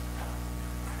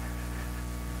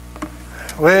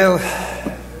Well,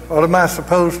 what am I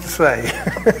supposed to say?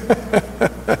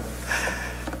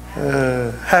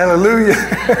 Hallelujah.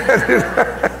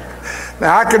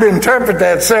 Now, I could interpret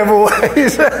that several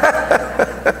ways.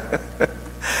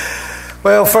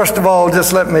 Well, first of all,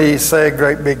 just let me say a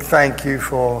great big thank you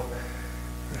for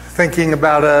thinking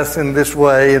about us in this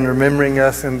way and remembering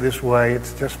us in this way.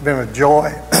 It's just been a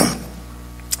joy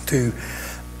to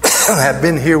have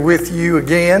been here with you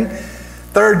again.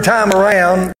 Third time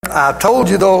around. I told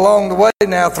you though along the way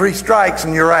now 3 strikes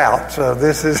and you're out. So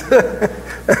this is this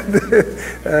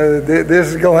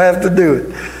is going to have to do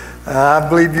it. I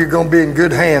believe you're going to be in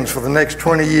good hands for the next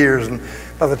 20 years, and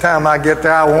by the time I get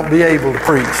there, I won't be able to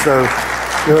preach. So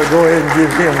go ahead and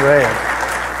give him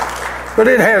that. But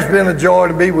it has been a joy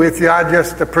to be with you. I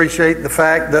just appreciate the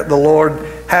fact that the Lord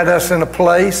had us in a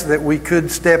place that we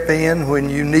could step in when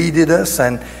you needed us,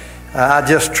 and I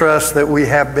just trust that we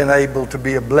have been able to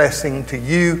be a blessing to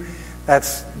you.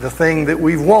 That's the thing that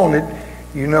we've wanted.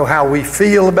 You know how we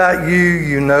feel about you.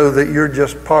 You know that you're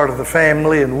just part of the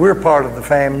family, and we're part of the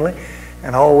family,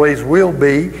 and always will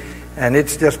be. And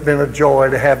it's just been a joy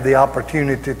to have the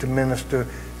opportunity to minister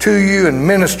to you and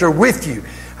minister with you.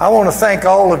 I want to thank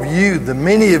all of you, the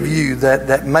many of you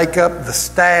that make up the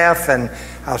staff. And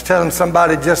I was telling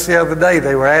somebody just the other day,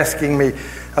 they were asking me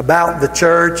about the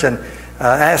church and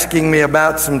asking me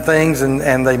about some things,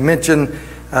 and they mentioned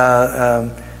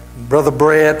Brother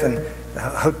Brett, and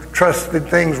trusted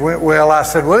things went well. I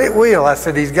said, well, it will. I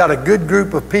said, he's got a good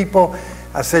group of people.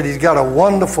 I said, he's got a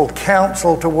wonderful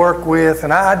council to work with,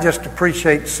 and I just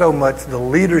appreciate so much the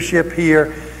leadership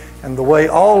here and the way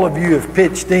all of you have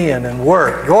pitched in and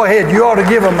worked. Go ahead, you ought to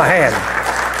give them a hand.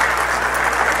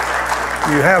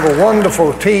 You have a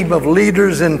wonderful team of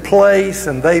leaders in place,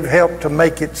 and they've helped to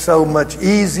make it so much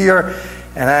easier.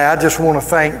 And I just want to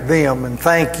thank them and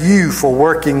thank you for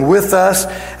working with us,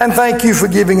 and thank you for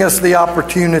giving us the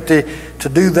opportunity to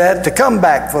do that, to come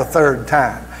back for a third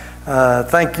time.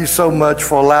 Thank you so much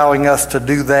for allowing us to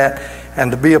do that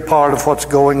and to be a part of what's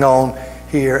going on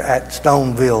here at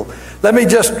Stoneville. Let me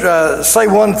just say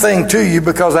one thing to you,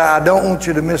 because I don't want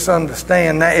you to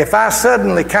misunderstand. Now, if I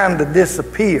suddenly kind of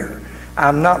disappear,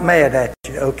 I'm not mad at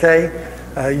you, okay?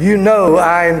 You know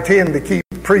I intend to keep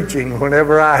preaching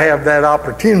whenever I have that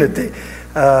opportunity.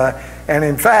 And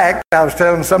in fact, I was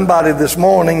telling somebody this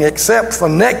morning, except for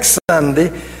next Sunday,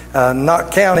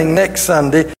 not counting next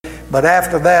Sunday, but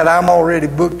after that, I'm already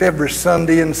booked every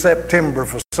Sunday in September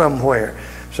for somewhere.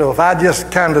 So if I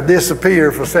just kind of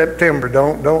disappear for September,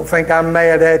 don't think I'm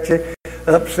mad at you,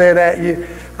 upset at you.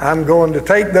 I'm going to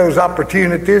take those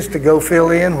opportunities to go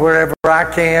fill in wherever I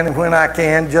can and when I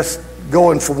can, just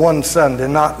going for one Sunday,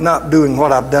 not doing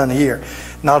what I've done here,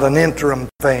 not an interim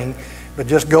thing, but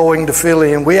just going to fill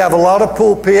in. We have a lot of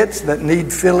pulpits that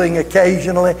need filling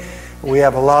occasionally. We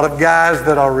have a lot of guys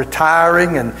that are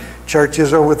retiring, and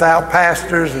churches are without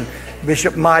pastors, and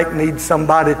Bishop Mike needs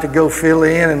somebody to go fill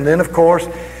in. And then, of course,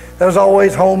 there's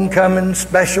always homecoming,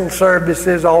 special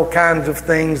services, all kinds of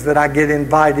things that I get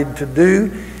invited to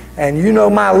do. And you know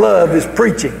my love is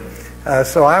preaching.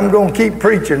 So I'm going to keep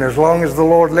preaching as long as the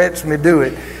Lord lets me do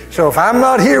it. So if I'm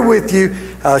not here with you,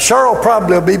 Cheryl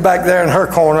probably will be back there in her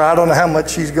corner. I don't know how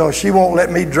much she's going. She won't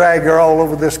let me drag her all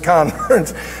over this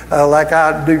conference like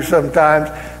I do sometimes.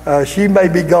 She may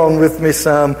be gone with me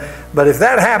some. But if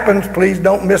that happens, please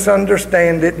don't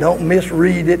misunderstand it. Don't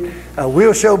misread it.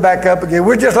 We'll show back up again.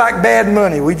 We're just like bad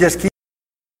money. We just keep.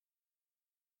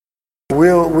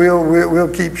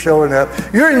 We'll keep showing up.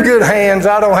 You're in good hands.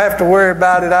 I don't have to worry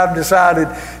about it. I've decided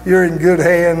you're in good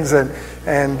hands, and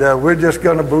we're just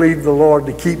going to believe the Lord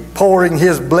to keep pouring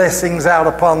His blessings out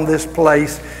upon this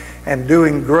place and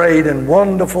doing great and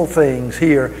wonderful things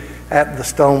here at the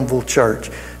Stoneville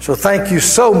Church. So thank you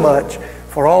so much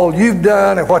for all you've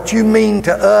done and what you mean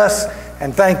to us,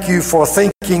 and thank you for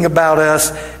thinking about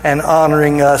us and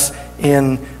honoring us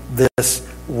in this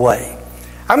way.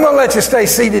 I'm going to let you stay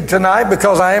seated tonight,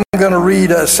 because I am going to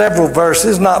read several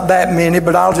verses, not that many,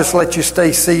 but I'll just let you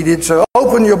stay seated. So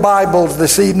open your Bibles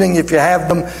this evening, if you have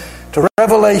them, to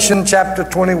Revelation chapter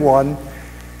 21.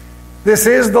 This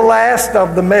is the last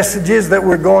of the messages that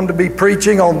we're going to be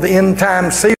preaching on the end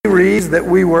time series that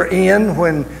we were in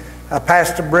when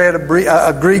Pastor Brett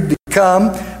agreed to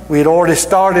come. We had already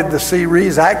started the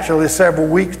series, actually several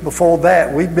weeks before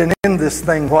that. We've been in this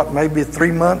thing, maybe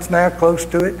 3 months now, close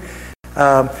to it.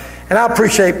 And I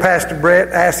appreciate Pastor Brett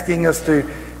asking us to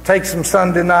take some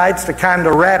Sunday nights to kind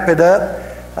of wrap it up.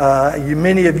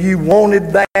 Many of you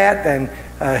wanted that, and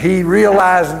he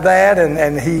realized that,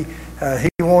 and he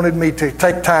He wanted me to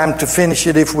take time to finish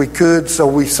it if we could, so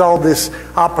we saw this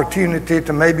opportunity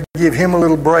to maybe give him a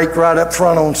little break right up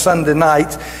front on Sunday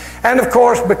nights. And of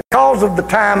course, because of the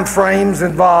time frames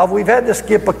involved, we've had to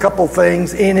skip a couple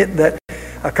things in it,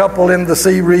 a couple in the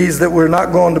series that we're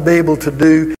not going to be able to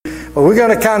do. But we're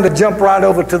going to kind of jump right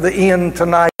over to the end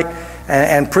tonight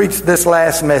and preach this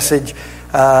last message.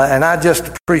 And I just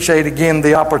appreciate again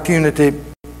the opportunity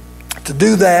to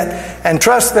do that and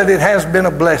trust that it has been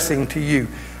a blessing to you.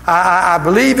 I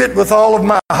believe it with all of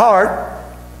my heart.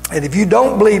 And if you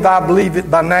don't believe I believe it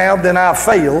by now, then I've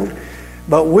failed.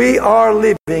 But we are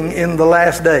living in the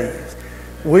last days.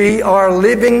 We are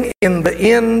living in the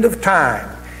end of time.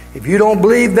 If you don't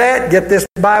believe that, get this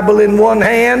Bible in one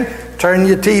hand, turn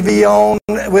your TV on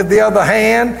with the other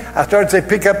hand. I started to say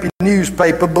pick up your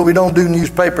newspaper, but we don't do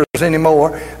newspapers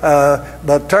anymore.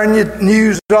 But turn your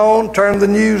news on, turn the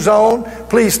news on.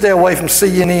 Please stay away from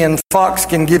CNN. Fox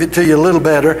can give it to you a little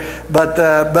better. But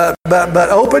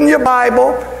open your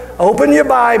Bible,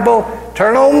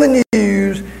 turn on the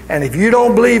news, and if you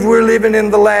don't believe we're living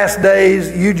in the last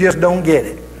days, you just don't get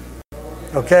it.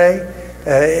 Okay?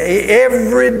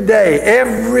 Every day,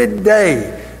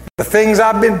 the things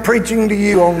I've been preaching to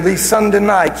you on these Sunday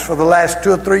nights for the last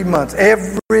 2 or 3 months,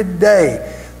 every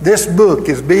day, this book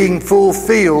is being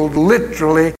fulfilled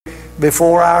literally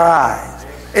before our eyes.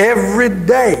 Every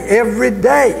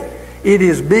day, it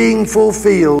is being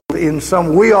fulfilled in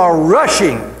some. We are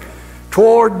rushing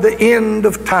toward the end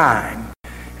of time.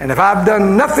 And if I've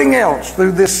done nothing else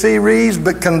through this series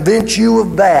but convince you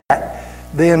of that,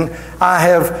 then I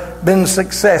have been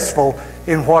successful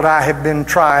in what I have been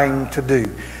trying to do.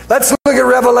 Let's look at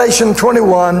Revelation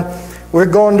 21. We're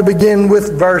going to begin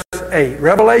with verse 8.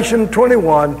 Revelation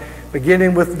 21,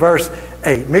 beginning with verse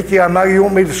 8. Mickey, I know you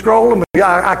want me to scroll them.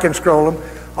 I can scroll them.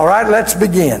 All right, let's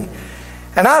begin.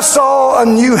 And I saw a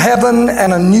new heaven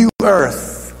and a new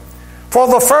earth. For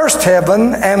the first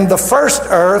heaven and the first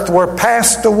earth were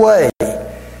passed away,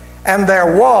 and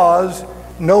there was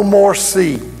no more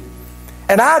sea.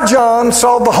 And I, John,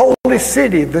 saw the holy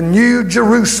city, the new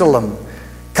Jerusalem,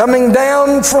 coming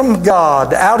down from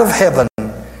God out of heaven,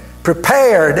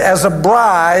 prepared as a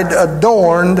bride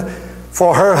adorned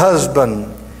for her husband.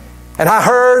 And I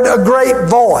heard a great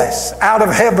voice out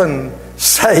of heaven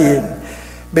saying,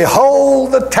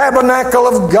 Behold, the tabernacle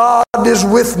of God is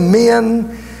with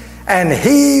men, and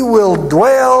He will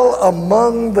dwell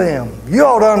among them. You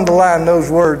ought to underline those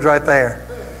words right there.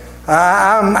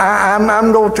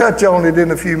 I'm going to touch on it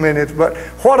in a few minutes, but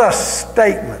what a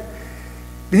statement.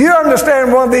 Do you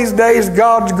understand one of these days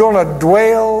God's going to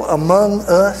dwell among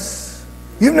us?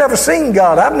 You've never seen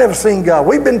God. I've never seen God.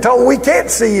 We've been told we can't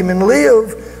see Him and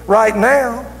live right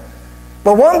now.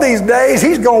 But one of these days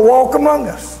He's going to walk among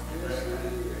us.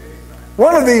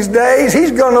 One of these days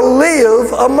He's going to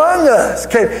live among us.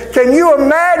 Can you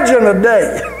imagine a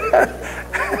day?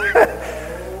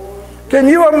 Can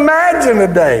you imagine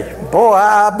a day? Boy,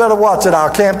 I better watch it.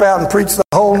 I'll camp out and preach the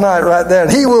whole night right there.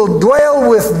 And He will dwell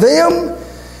with them,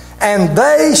 and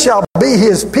they shall be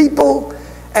His people,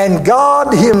 and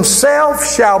God Himself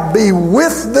shall be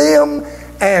with them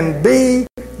and be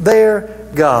their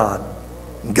God.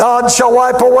 God shall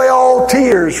wipe away all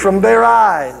tears from their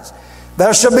eyes.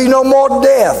 There shall be no more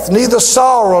death, neither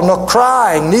sorrow nor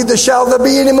crying, neither shall there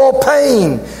be any more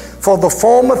pain, for the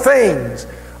former things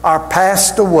are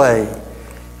passed away.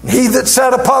 He that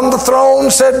sat upon the throne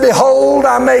said, Behold,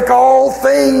 I make all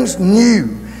things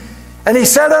new. And He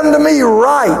said unto me,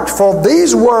 Write, for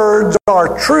these words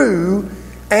are true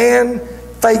and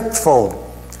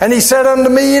faithful. And He said unto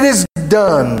me, It is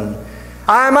done.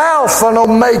 I am Alpha and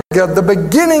Omega, the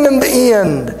beginning and the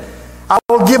end. I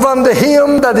will give unto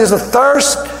him that is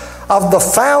athirst of the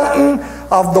fountain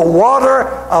of the water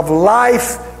of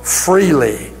life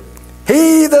freely.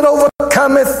 He that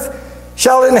overcometh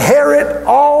shall inherit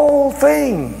all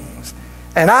things,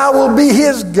 and I will be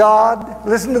his God.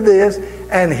 Listen to this.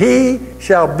 And he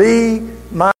shall be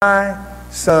my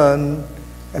son.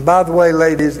 And by the way,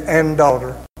 ladies and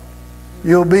daughter,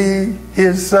 you'll be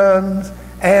his sons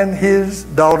and his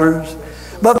daughters.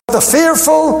 But the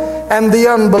fearful and the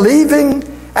unbelieving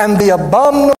and the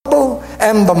abominable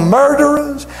and the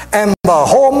murderers and the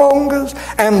whoremongers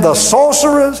and the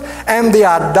sorcerers and the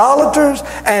idolaters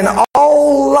and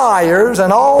all liars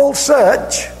and all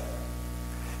such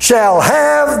shall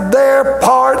have their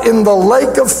part in the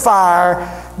lake of fire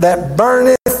that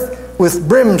burneth with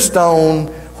brimstone,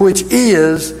 which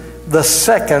is the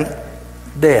second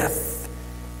death.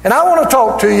 And I want to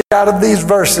talk to you out of these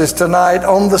verses tonight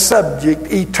on the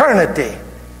subject, eternity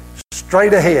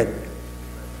straight ahead.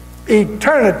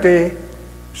 Eternity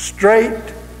straight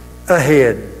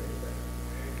ahead.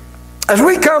 As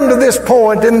we come to this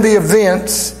point in the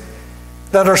events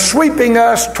that are sweeping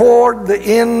us toward the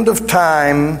end of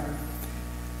time,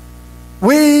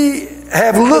 we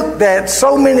have looked at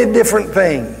so many different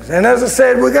things. And as I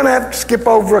said, we're going to have to skip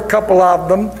over a couple of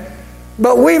them.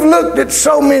 But we've looked at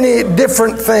so many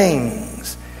different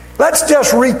things. Let's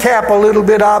just recap a little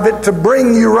bit of it to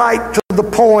bring you right to the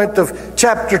point of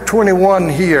chapter 21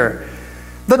 here.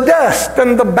 The dust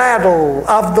and the battle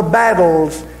of the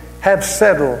battles have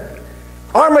settled.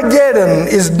 Armageddon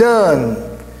is done.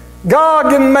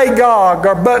 Gog and Magog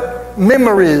are but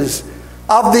memories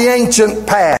of the ancient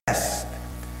past.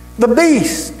 The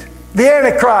beast, the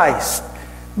Antichrist,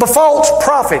 the false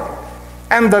prophet,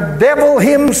 and the devil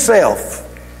himself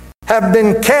have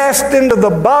been cast into the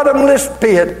bottomless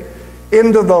pit,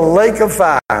 into the lake of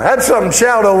fire. That's something to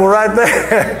shout over right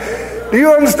there. Do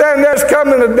you understand there's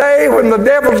coming a day when the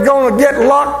devil's going to get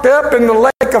locked up in the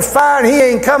lake of fire and he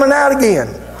ain't coming out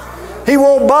again? He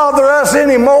won't bother us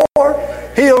anymore.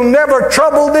 He'll never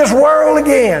trouble this world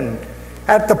again.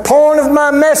 At the point of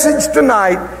my message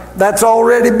tonight, that's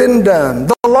already been done.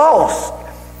 The lost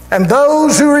and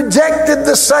those who rejected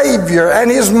the Savior and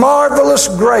His marvelous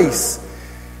grace,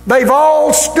 they've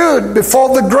all stood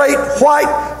before the great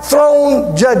white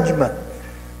throne judgment.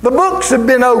 The books have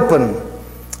been opened.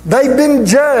 They've been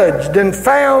judged and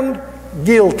found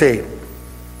guilty.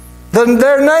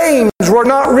 Their names were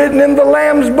not written in the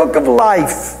Lamb's book of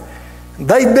life.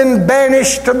 They've been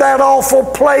banished to that awful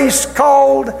place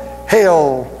called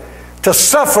hell to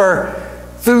suffer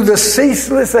through the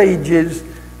ceaseless ages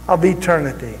of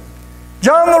eternity.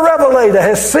 John the Revelator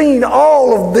has seen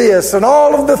all of this and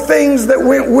all of the things that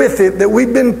went with it that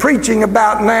we've been preaching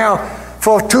about now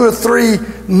for 2 or 3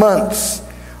 months.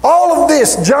 All of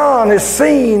this John has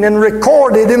seen and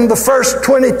recorded in the first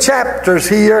 20 chapters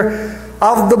here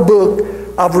of the book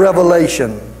of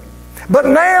Revelation. But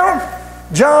now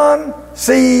John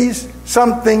sees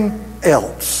something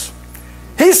else.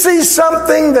 He sees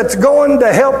something that's going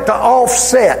to help to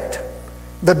offset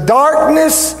the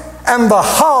darkness and the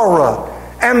horror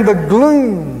and the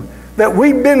gloom that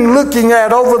we've been looking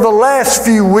at over the last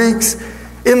few weeks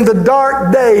in the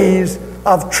dark days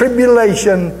of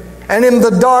tribulation and in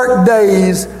the dark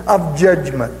days of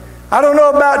judgment. I don't know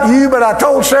about you, but I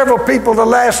told several people the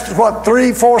last,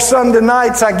 3, 4 Sunday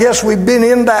nights, I guess we've been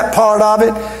in that part of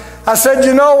it. I said,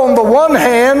 on the one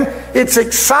hand, it's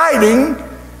exciting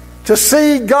to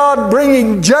see God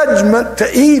bringing judgment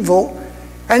to evil,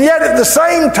 and yet at the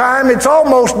same time, it's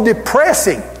almost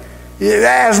depressing.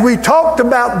 As we talked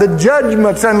about the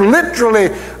judgments, and literally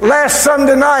last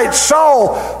Sunday night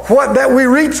saw that we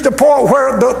reached a point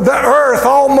where the earth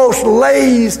almost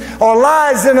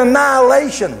lies in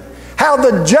annihilation. How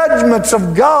the judgments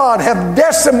of God have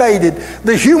decimated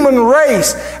the human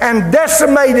race and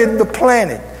decimated the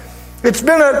planet. It's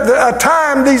been a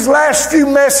time, these last few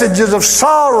messages, of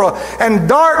sorrow and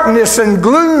darkness and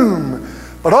gloom.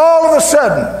 But all of a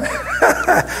sudden,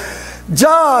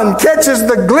 John catches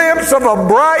the glimpse of a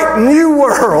bright new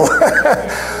world.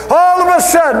 All of a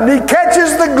sudden, he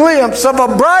catches the glimpse of a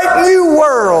bright new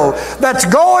world that's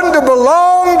going to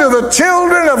belong to the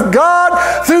children of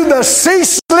God through the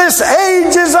ceaseless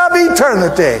ages of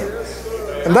eternity.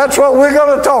 And that's what we're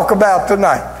going to talk about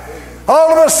tonight.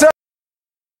 All of a sudden,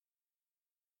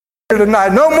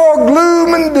 tonight, no more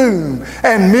gloom and doom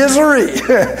and misery.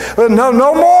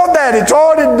 No more of that. It's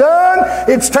already done.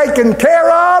 It's taken care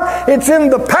of. It's in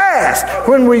the past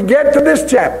when we get to this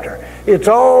chapter. It's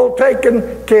all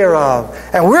taken care of.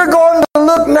 And we're going to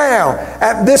look now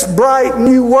at this bright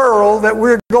new world that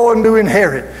we're going to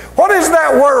inherit. What is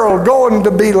that world going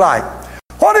to be like?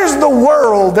 What is the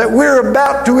world that we're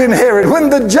about to inherit when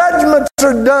the judgments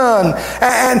are done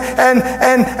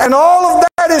and all of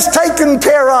that is taken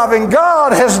care of and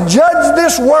God has judged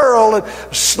this world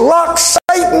and locked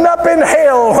Satan up in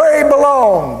hell where he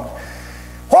belongs?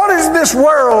 What is this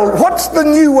world? What's the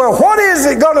new world? What is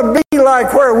it going to be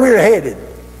like where we're headed?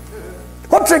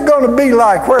 What's it going to be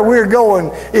like where we're going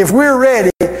if we're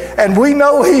ready and we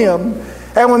know Him,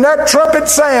 and when that trumpet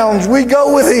sounds we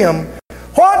go with Him?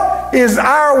 What is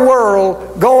our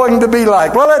world going to be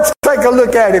like? Well, let's take a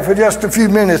look at it for just a few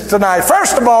minutes tonight.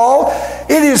 First of all,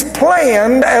 it is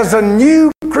planned as a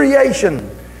new creation.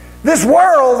 This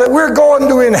world that we're going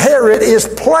to inherit is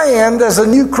planned as a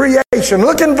new creation.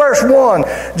 Look in verse 1.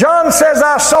 John says,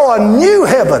 I saw a new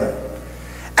heaven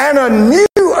and a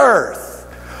new earth.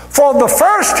 For the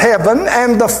first heaven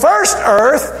and the first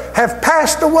earth have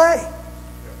passed away.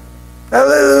 Now,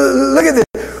 look at this.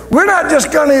 We're not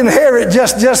just going to inherit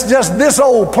just this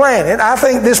old planet. I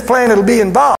think this planet will be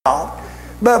involved.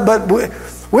 But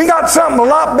we got something a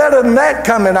lot better than that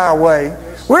coming our way.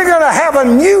 We're going to have a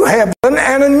new heaven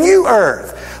and a new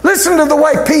earth. Listen to the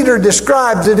way Peter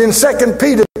describes it in 2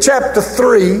 Peter chapter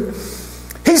 3.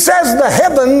 He says, the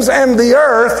heavens and the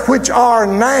earth, which are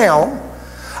now,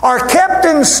 are kept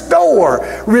in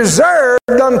store, reserved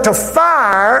unto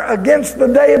fire against the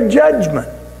day of judgment.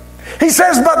 He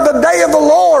says, but the day of the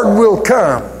Lord will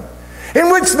come, in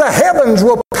which the heavens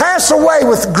will pass away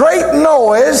with great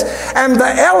noise, and the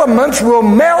elements will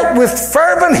melt with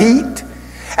fervent heat,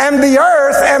 and the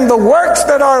earth and the works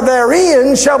that are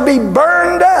therein shall be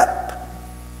burned up.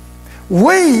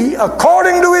 We,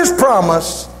 according to His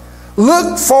promise,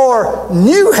 look for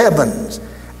new heavens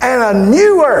and a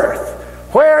new earth,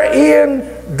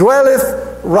 wherein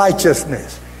dwelleth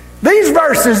righteousness. These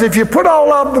verses, if you put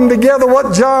all of them together,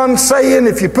 what John's saying,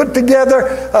 if you put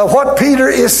together what Peter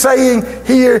is saying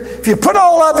here, if you put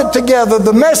all of it together,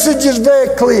 the message is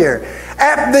very clear.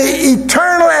 At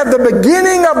the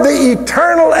beginning of the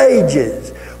eternal ages,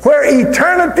 where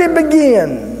eternity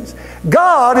begins,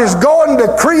 God is going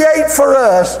to create for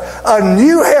us a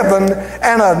new heaven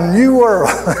and a new world.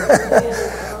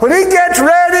 When He gets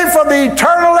ready for the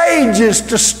eternal ages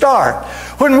to start,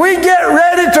 when we get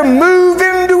ready to move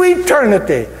into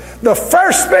eternity, the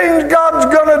first thing God's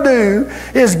going to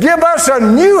do is give us a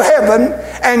new heaven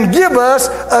and give us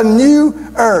a new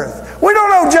earth. We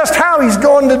don't know just how He's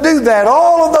going to do that.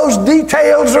 All of those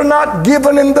details are not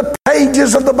given in the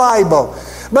pages of the Bible.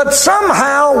 But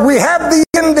somehow we have the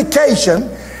indication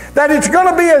that it's going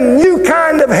to be a new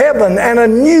kind of heaven and a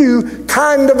new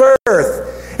kind of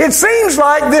earth. It seems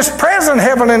like this present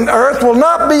heaven and earth will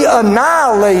not be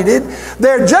annihilated.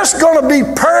 They're just going to be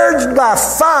purged by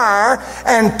fire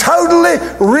and totally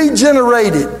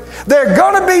regenerated. They're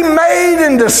going to be made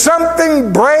into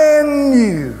something brand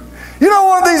new. You know,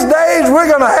 one of these days we're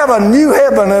going to have a new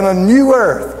heaven and a new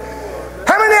earth.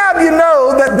 How many of you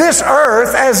know that this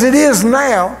earth, as it is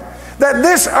now, that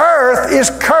this earth is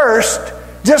cursed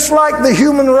just like the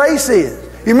human race is?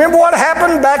 You remember what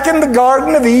happened back in the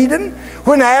Garden of Eden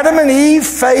when Adam and Eve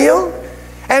failed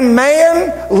and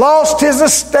man lost his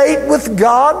estate with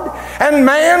God and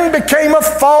man became a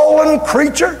fallen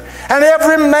creature? And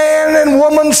every man and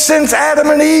woman since Adam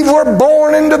and Eve were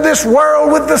born into this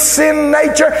world with the sin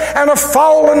nature and a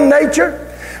fallen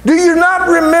nature. Do you not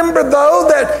remember, though,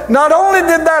 that not only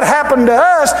did that happen to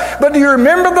us, but do you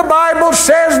remember the Bible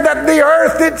says that the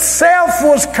earth itself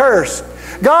was cursed?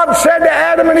 God said to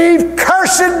Adam and Eve,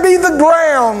 "Cursed be the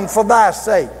ground for thy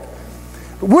sake."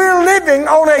 We're living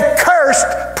on a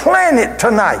cursed planet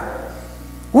tonight.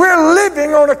 We're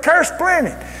living on a cursed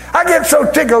planet. I get so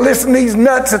tickled listening to these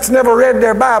nuts that's never read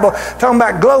their Bible talking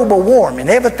about global warming.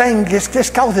 Everything just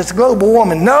because it's global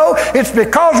warming. No, it's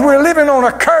because we're living on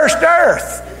a cursed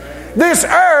earth. This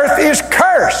earth is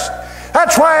cursed.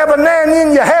 That's why every now and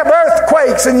then you have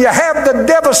earthquakes and you have the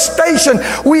devastation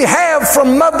we have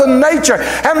from Mother Nature.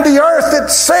 And the earth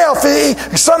itself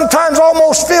sometimes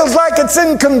almost feels like it's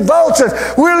in convulsions.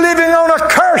 We're living on a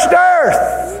cursed earth.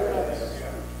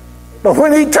 But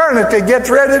when eternity gets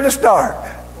ready to start,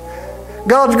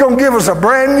 God's going to give us a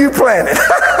brand new planet.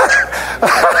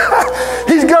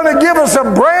 He's going to give us a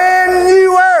brand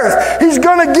new earth. He's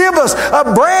going to give us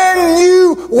a brand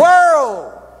new world.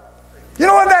 You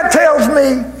know what that tells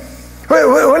me?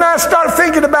 When I start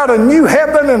thinking about a new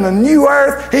heaven and a new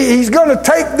earth, He's going to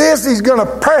take this, He's going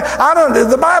to pray.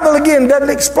 The Bible, again, doesn't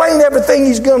explain everything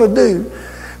He's going to do.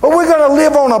 But we're going to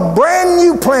live on a brand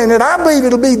new planet. I believe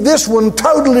it'll be this one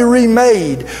totally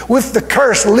remade with the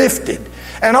curse lifted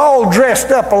and all dressed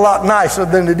up a lot nicer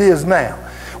than it is now.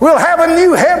 We'll have a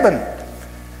new heaven.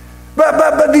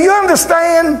 But do you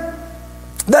understand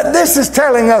that this is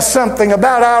telling us something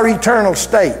about our eternal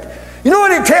state? You know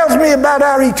what it tells me about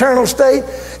our eternal state?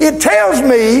 It tells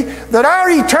me that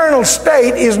our eternal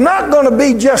state is not going to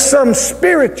be just some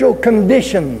spiritual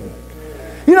condition.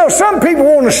 You know, some people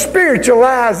want to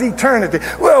spiritualize eternity.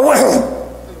 Well,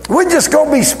 we're just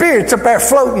going to be spirits up there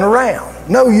floating around.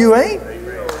 No, you ain't.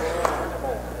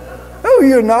 No,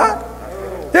 you're not.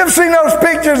 You ever seen those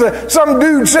pictures of some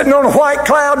dude sitting on a white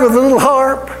cloud with a little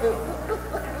harp?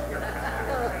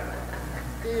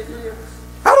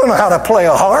 I don't know how to play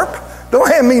a harp. Don't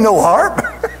hand me no harp.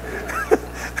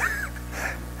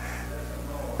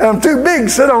 I'm too big to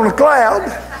sit on a cloud.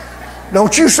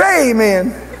 Don't you say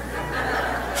amen.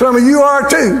 Some of you are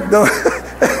too.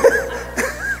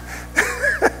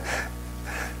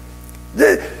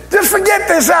 Just forget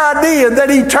this idea that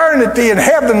eternity in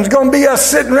heaven is going to be us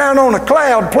sitting around on a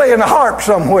cloud playing a harp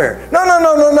somewhere. No.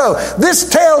 This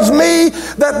tells me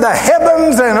that the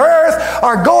heavens and earth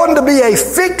are going to be a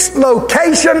fixed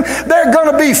location. They're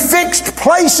going to be fixed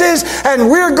places, and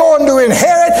we're going to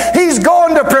inherit. He's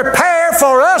going to prepare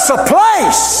for us a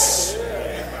place.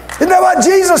 You know what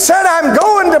Jesus said? I'm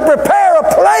going to prepare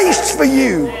a place for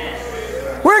you.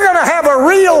 We're going to have a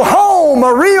real home,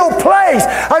 a real place,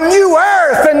 a new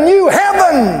earth and new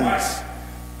heavens.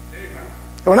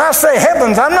 When I say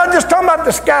heavens, I'm not just talking about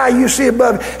the sky you see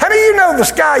above. How many of you know the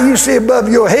sky you see above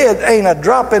your head ain't a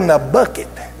drop in the bucket?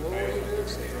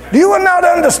 Do you not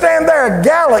understand there are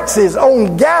galaxies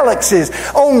on galaxies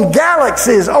on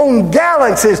galaxies on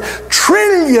galaxies,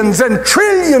 trillions and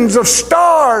trillions of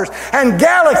stars and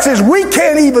galaxies we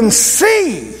can't even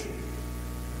see.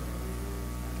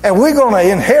 And we're going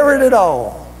to inherit it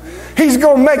all. He's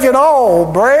going to make it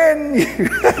all brand new.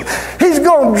 He's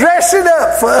going to dress it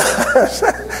up for us.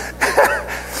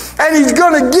 And He's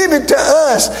going to give it to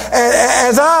us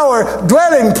as our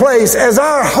dwelling place, as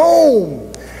our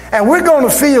home. And we're going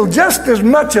to feel just as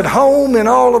much at home in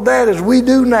all of that as we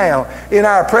do now in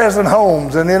our present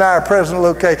homes and in our present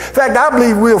location. In fact, I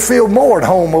believe we'll feel more at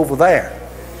home over there.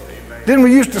 Didn't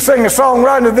we used to sing a song,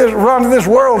 Run to this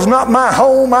world's not my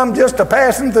home, I'm just a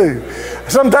passing through.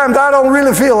 Sometimes I don't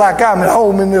really feel like I'm at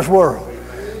home in this world.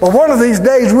 But one of these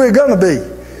days we're going to be.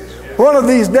 One of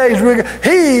these days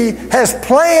He has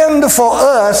planned for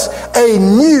us a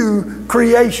new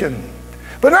creation.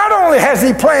 But not only has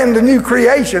He planned a new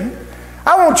creation,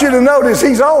 I want you to notice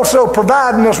He's also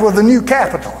providing us with a new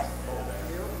capital.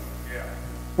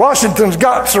 Washington's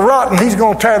got so rotten, He's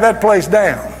going to tear that place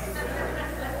down.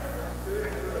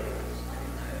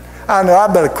 I know, I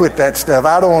better quit that stuff.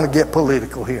 I don't want to get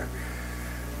political here.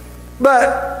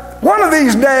 But one of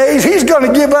these days, He's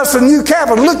going to give us a new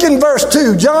capital. Look in verse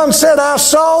 2. John said, I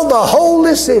saw the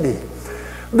holy city,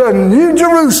 the new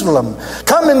Jerusalem,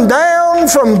 coming down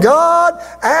from God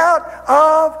out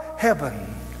of heaven.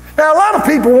 Now, a lot of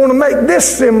people want to make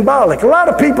this symbolic. A lot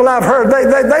of people I've heard,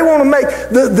 they want to make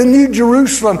the New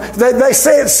Jerusalem, they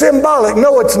say it's symbolic.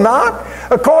 No, it's not.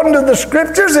 According to the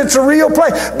Scriptures, it's a real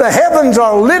place. The heavens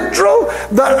are literal,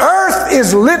 the earth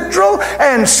is literal,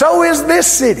 and so is this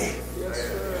city.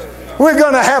 We're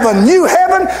going to have a new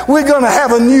heaven, we're going to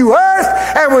have a new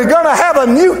earth, and we're going to have a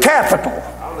new capital,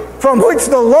 from which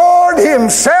the Lord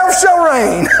Himself shall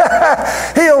reign.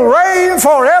 He'll reign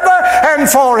forever and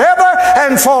forever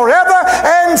and forever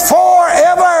and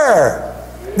forever.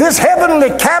 This heavenly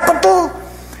capital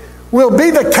will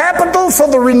be the capital for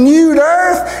the renewed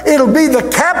earth. It'll be the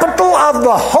capital of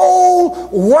the whole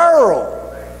world.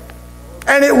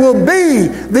 And it will be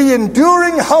the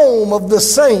enduring home of the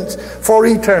saints for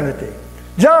eternity.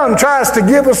 John tries to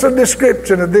give us a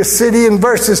description of this city in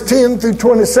verses 10 through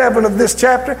 27 of this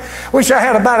chapter. Wish I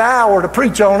had about an hour to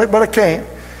preach on it, but I can't.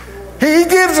 He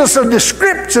gives us a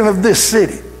description of this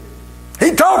city.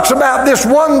 He talks about this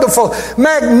wonderful,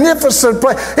 magnificent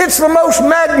place. It's the most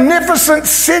magnificent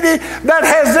city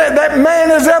that man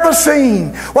has ever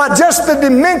seen. Why, just the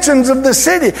dimensions of the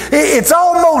city. It's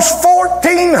almost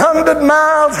 1,400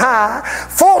 miles high,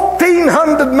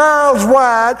 1,400 miles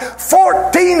wide,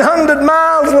 1,400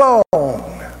 miles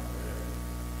long.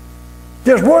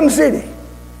 Just one city.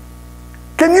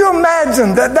 Can you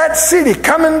imagine that city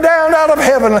coming down out of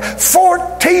heaven?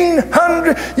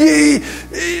 1,400.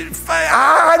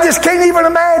 I just can't even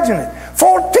imagine it.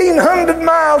 1,400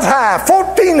 miles high,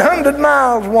 1,400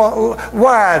 miles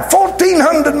wide,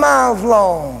 1,400 miles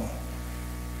long.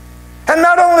 And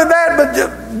not only that, but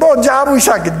boy, John, I wish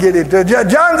I could get into it.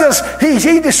 John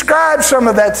he describes some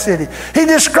of that city. He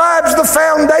describes the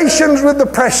foundations with the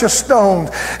precious stones.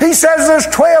 He says there's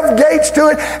 12 gates to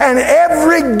it, and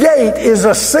every gate is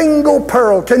a single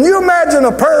pearl. Can you imagine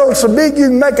a pearl so big you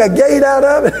can make a gate out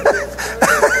of it?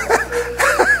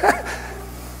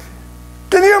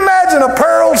 Can you imagine a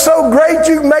pearl so great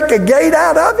you can make a gate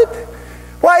out of it?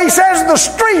 Why, he says the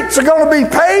streets are going to be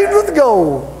paved with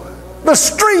gold. The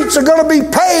streets are going to be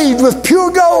paved with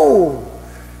pure gold.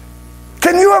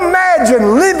 Can you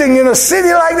imagine living in a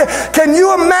city like that? Can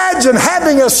you imagine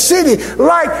having a city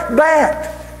like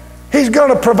that? He's going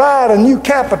to provide a new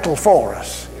capital for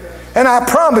us. And I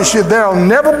promise you, there will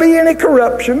never be any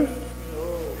corruption.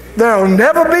 There will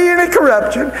never be any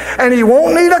corruption. And He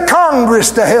won't need a Congress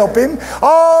to help Him.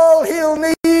 All He'll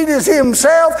need is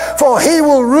Himself, for He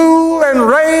will rule and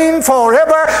reign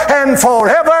forever and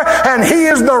forever. And He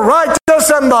is the righteous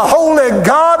and the holy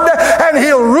God. And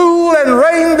He'll rule and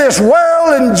reign this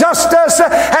world in justice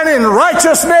and in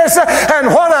righteousness. And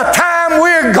what a time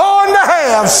we're going going to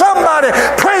have. Somebody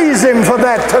praise Him for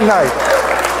that tonight.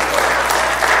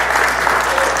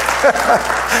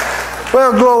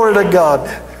 Well, glory to God.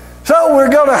 So we're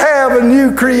going to have a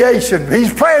new creation.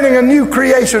 He's planning a new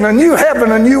creation, a new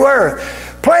heaven, a new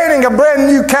earth, planning a brand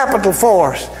new capital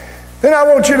for us. Then I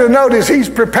want you to notice He's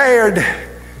prepared.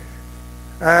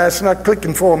 It's not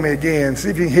clicking for me again. See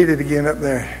if you can hit it again up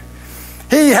there.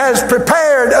 He has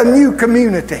prepared a new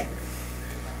community.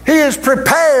 He has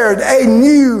prepared a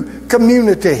new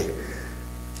community.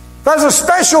 There's a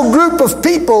special group of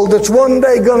people that's one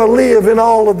day going to live in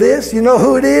all of this. You know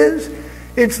who it is?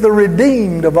 It's the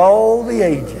redeemed of all the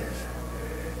ages.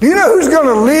 Do you know who's going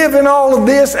to live in all of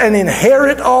this and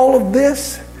inherit all of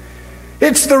this?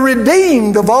 It's the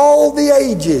redeemed of all the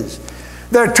ages.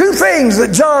 There are two things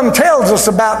that John tells us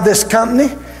about this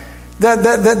company,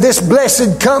 that this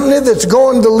blessed company that's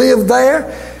going to live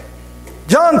there.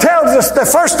 John tells us that,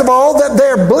 first of all, that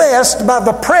they're blessed by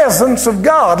the presence of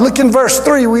God. Look in verse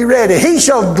 3, we read it. He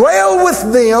shall dwell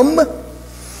with them,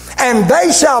 and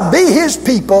they shall be His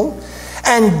people,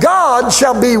 and God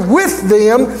shall be with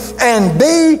them and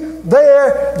be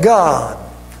their God.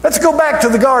 Let's go back to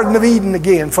the Garden of Eden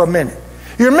again for a minute.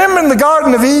 You remember in the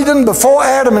Garden of Eden before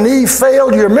Adam and Eve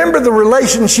failed, you remember the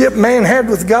relationship man had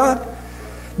with God?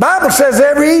 The Bible says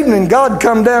every evening God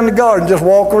come down the garden and just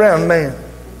walk around man.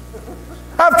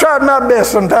 I've tried my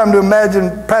best sometime to imagine,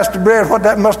 Pastor Brad, what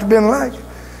that must have been like.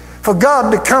 For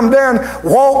God to come down,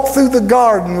 walk through the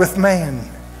garden with man.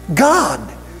 God.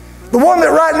 The one that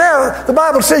right now, the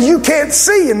Bible says you can't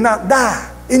see and not die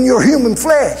in your human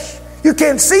flesh. You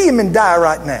can't see Him and die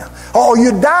right now. Or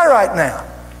you die right now.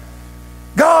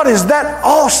 God is that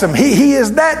awesome. He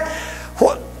is that,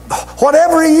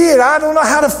 whatever He is, I don't know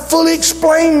how to fully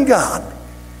explain God.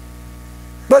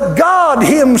 But God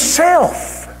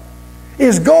Himself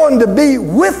is going to be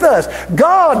with us.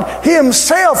 God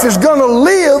Himself is going to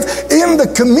live in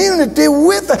the community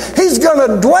with us. He's going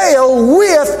to dwell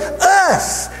with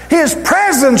us. His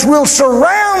presence will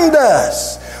surround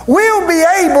us. We'll be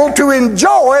able to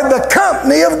enjoy the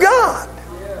company of God.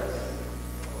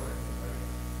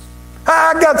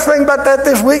 I got to think about that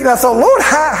this week, and I thought, Lord,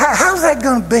 how's that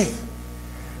going to be?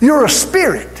 You're a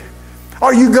spirit.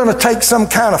 Are you going to take some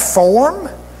kind of form?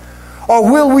 Or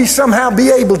will we somehow be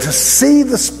able to see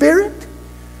the Spirit?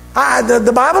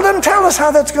 The Bible doesn't tell us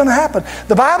how that's going to happen.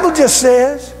 The Bible just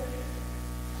says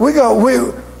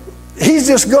He's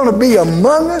just going to be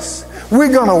among us.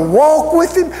 We're going to walk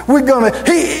with Him.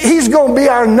 He's going to be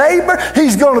our neighbor.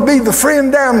 He's going to be the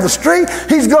friend down the street.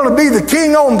 He's going to be the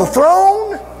king on the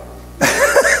throne.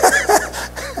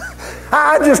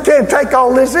 I just can't take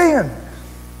all this in.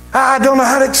 I don't know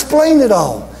how to explain it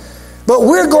all. But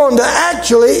we're going to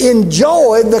actually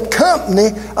enjoy the company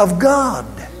of God.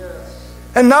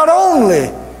 And not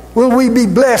only will we be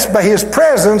blessed by His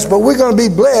presence, but we're going to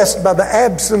be blessed by the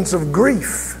absence of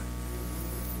grief.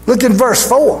 Look in verse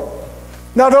 4.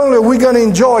 Not only are we going to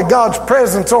enjoy God's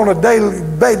presence on a daily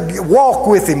basis, walk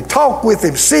with Him, talk with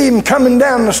Him, see Him coming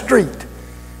down the street,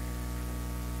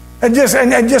 and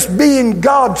just be in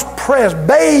God's presence,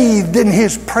 bathed in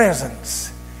His presence.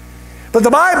 But the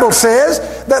Bible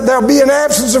says that there'll be an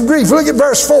absence of grief. Look at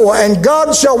verse 4. And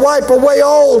God shall wipe away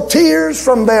all tears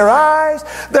from their eyes.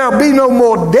 There'll be no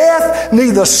more death,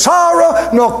 neither sorrow,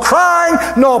 nor crying,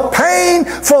 nor pain,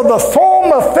 for the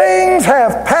former things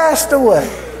have passed away.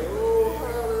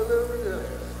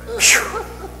 Whew.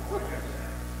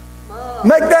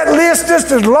 Make that list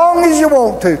just as long as you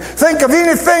want to. Think of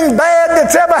anything bad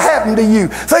that's ever happened to you.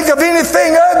 Think of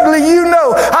anything ugly you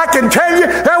know. I can tell you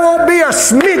there won't be a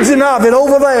smidgen of it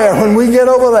over there when we get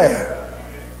over there.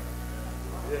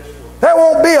 There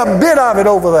won't be a bit of it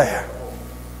over there.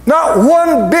 Not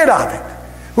one bit of it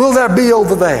will there be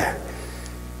over there.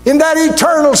 In that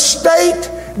eternal state,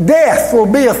 death will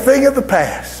be a thing of the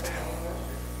past.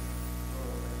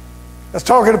 I was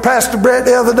talking to Pastor Brett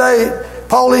the other day,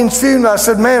 Pauline's funeral. I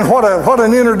said, man, what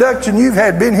an introduction you've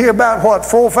had. Been here about,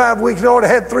 4 or 5 weeks. Already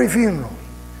had 3 funerals.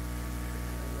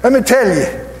 Let me tell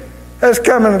you, there's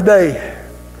coming a day.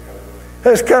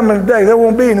 There's coming a day. There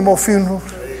won't be any more funerals.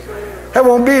 There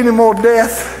won't be any more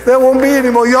death. There won't be any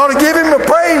more. You ought to give Him the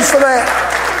praise for that.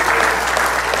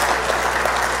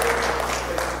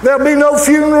 There'll be no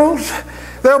funerals.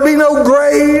 There'll be no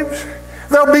graves.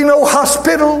 There'll be no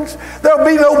hospitals. There'll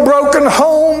be no broken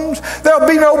homes. There'll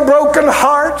be no broken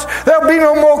hearts. There'll be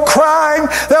no more crying.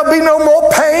 There'll be no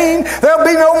more pain. There'll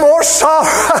be no more sorrow.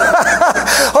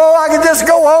 Oh, I can just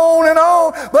go on and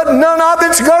on, but none of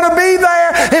it's going to be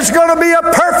there. It's going to be a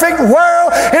perfect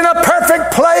world in a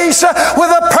perfect place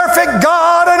with a perfect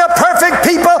God and a perfect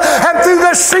people, and through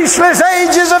the ceaseless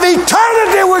ages of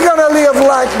eternity we're going to live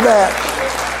like that.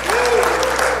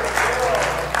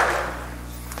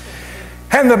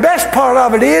 And the best part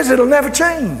of it is it'll never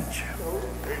change.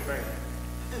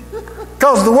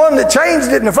 Because the one that changed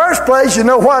it in the first place, you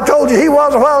know what I told you he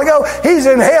was a while ago? He's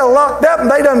in hell locked up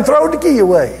and they done throwed the key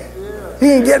away.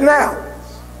 He ain't getting out.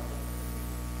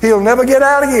 He'll never get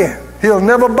out again. He'll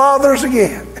never bother us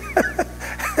again.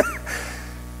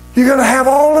 You're going to have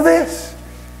all of this.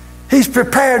 He's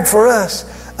prepared for us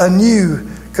a new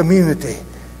community.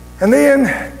 And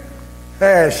then,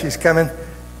 there she's coming.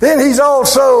 Then it's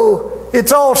also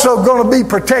going to be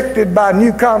protected by a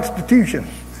new constitution.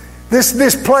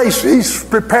 This place he's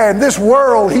prepared, this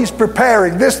world he's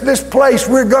preparing, this place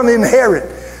we're going to inherit.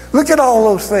 Look at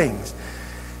all those things.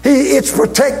 It's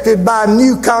protected by a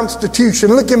new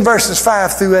constitution. Look in verses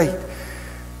 5 through 8.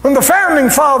 When the founding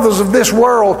fathers of this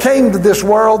world came to this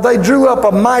world, they drew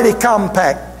up a mighty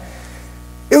compact.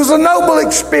 It was a noble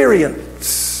experiment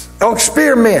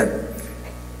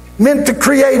meant to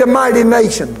create a mighty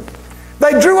nation.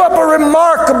 They drew up a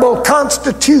remarkable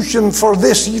constitution for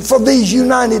these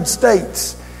United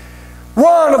States.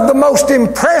 One of the most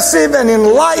impressive and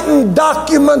enlightened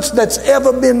documents that's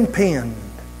ever been penned.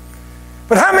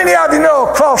 But how many of you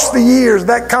know across the years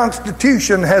that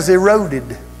Constitution has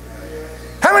eroded?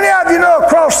 How many of you know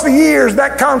across the years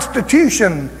that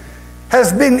Constitution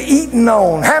has been eaten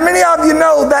on? How many of you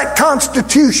know that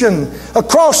Constitution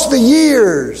across the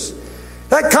years,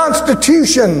 that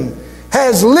Constitution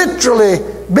has literally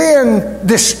been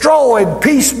destroyed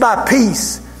piece by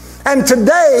piece. And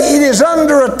today it is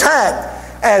under attack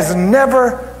as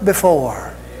never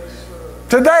before.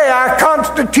 Today our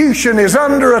Constitution is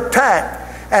under attack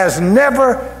as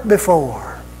never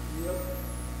before.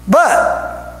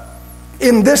 But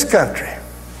in this country,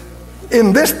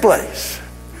 in this place,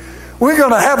 we're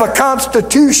going to have a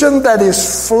Constitution that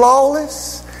is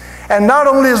flawless. And not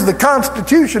only is the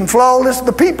Constitution flawless,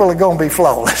 the people are going to be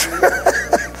flawless.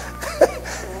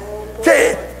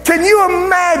 Can you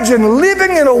imagine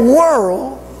living in a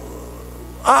world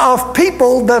of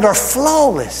people that are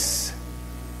flawless?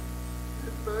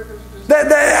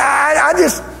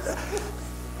 The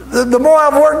more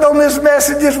I've worked on this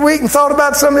message this week and thought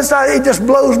about some of this, it just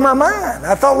blows my mind.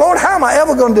 I thought, Lord, how am I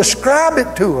ever going to describe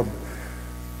it to them?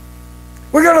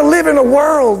 We're going to live in a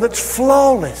world that's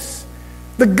flawless.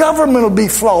 The government will be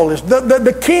flawless.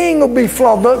 The king will be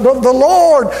flawless. The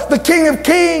Lord, the King of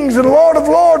Kings and Lord of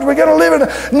Lords. We're going to live in a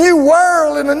new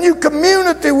world, in a new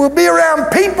community. We'll be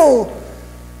around people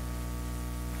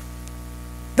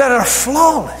that are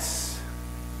flawless.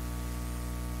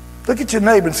 Look at your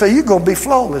neighbor and say, you're going to be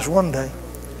flawless one day.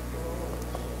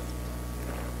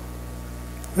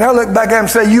 Now look back at him and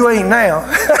say, you ain't now.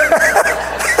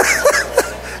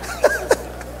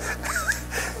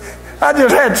 I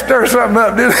just had to stir something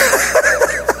up, didn't I?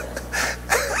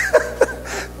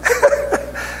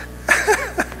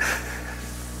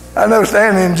 I know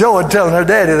Stanley enjoyed telling her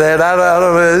daddy that. I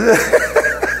don't know.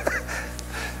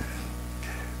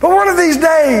 But one of these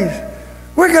days,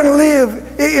 we're going to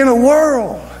live in a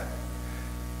world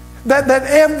that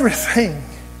everything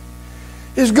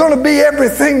is going to be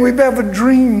everything we've ever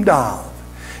dreamed of.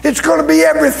 It's going to be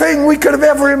everything we could have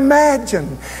ever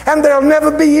imagined. And there'll never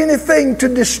be anything to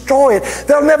destroy it.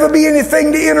 There'll never be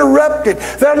anything to interrupt it.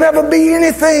 There'll never be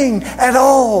anything at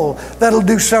all that'll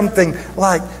do something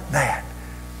like that.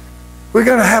 We're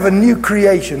going to have a new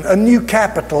creation, a new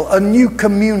capital, a new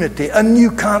community, a new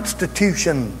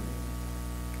constitution.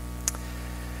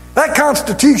 That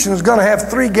constitution is going to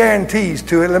have 3 guarantees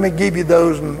to it. Let me give you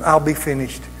those and I'll be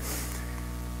finished.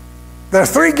 There are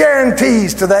 3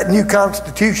 guarantees to that new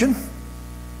constitution.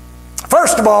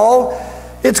 First of all,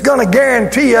 it's going to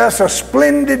guarantee us a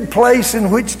splendid place in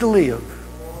which to live.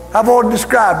 I've already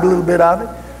described a little bit of it.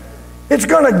 It's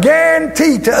going to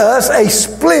guarantee to us a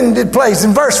splendid place.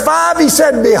 In verse 5, he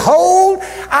said, behold,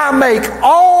 I make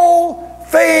all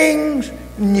things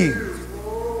new.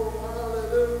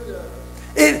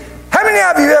 How many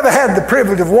of you ever had the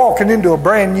privilege of walking into a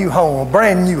brand new home, a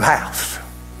brand new house?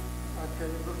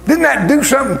 Didn't that do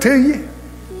something to you?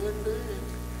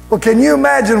 Well, can you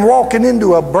imagine walking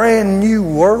into a brand new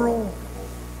world?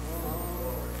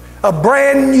 A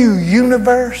brand new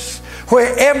universe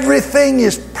where everything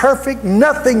is perfect,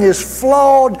 nothing is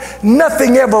flawed,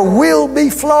 nothing ever will be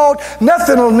flawed,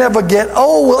 nothing will never get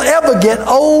old, will ever get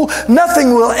old,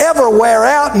 nothing will ever wear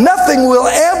out, nothing will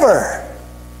ever.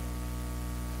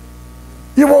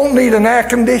 You won't need an air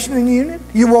conditioning unit.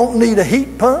 You won't need a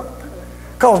heat pump.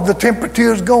 Because the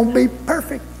temperature is going to be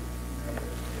perfect.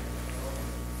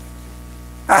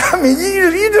 I mean,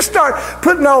 you just start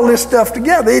putting all this stuff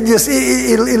together.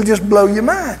 It'll just blow your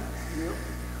mind.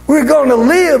 We're going to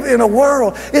live in a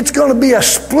world. It's going to be a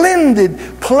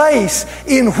splendid place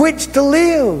in which to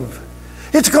live.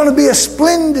 It's going to be a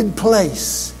splendid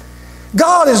place.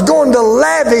 God is going to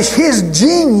lavish His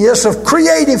genius of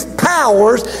creative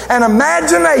powers and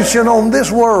imagination on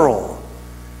this world.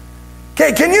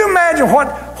 Can you imagine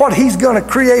what He's going to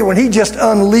create when He just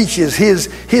unleashes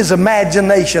His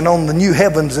imagination on the new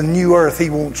heavens and new earth He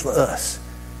wants for us?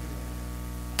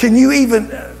 Can you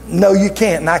even... No, you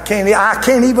can't. And I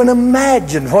can't even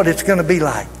imagine what it's going to be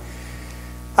like.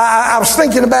 I was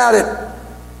thinking about it.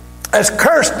 As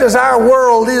cursed as our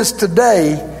world is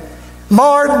today,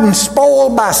 marred and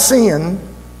spoiled by sin,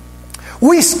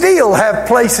 we still have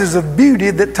places of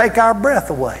beauty that take our breath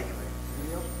away.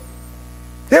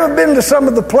 You ever been to some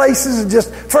of the places?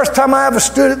 Just first time I ever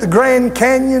stood at the Grand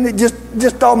Canyon, it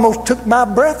just almost took my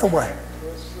breath away.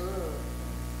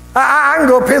 I can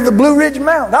go up here to the Blue Ridge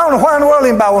Mountain. I don't know why in the world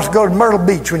anybody wants to go to Myrtle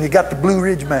Beach when you got the Blue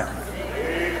Ridge Mountain.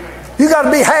 You got to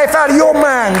be half out of your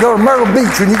mind to go to Myrtle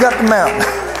Beach when you got the mountain.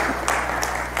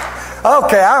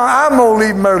 Okay, I'm going to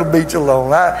leave Myrtle Beach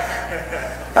alone.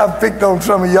 I've picked on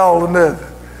some of y'all enough.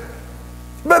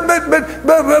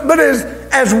 But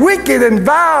as wicked and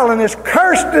vile and as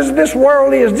cursed as this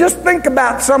world is, just think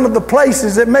about some of the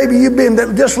places that maybe you've been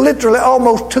that just literally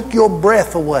almost took your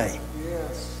breath away.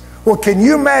 Well, can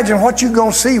you imagine what you're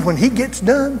going to see when He gets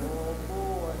done?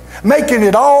 Making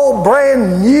it all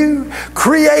brand new,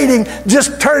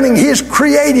 just turning His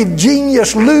creative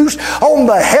genius loose on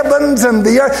the heavens and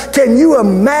the earth. Can you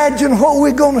imagine what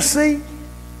we're going to see?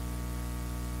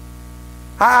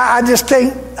 I just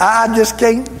can't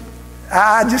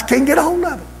get a hold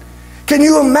of it. Can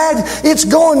you imagine? It's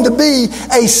going to be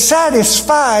a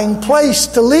satisfying place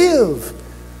to live.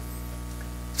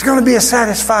 It's going to be a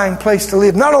satisfying place to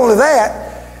live. Not only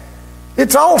that,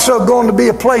 it's also going to be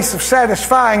a place of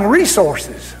satisfying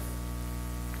resources.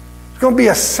 It's going to be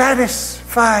a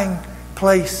satisfying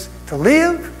place to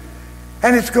live,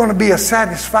 and it's going to be a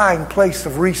satisfying place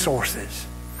of resources.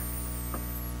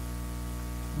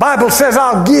 The Bible says,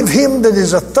 I'll give him that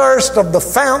is athirst of the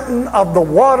fountain of the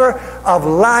water of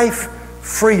life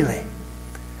freely.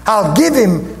 I'll give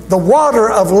him the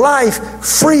water of life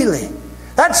freely.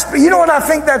 You know what I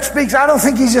think that speaks? I don't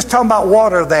think he's just talking about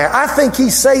water there. I think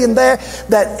he's saying there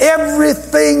that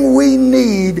everything we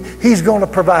need, He's going to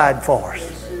provide for us.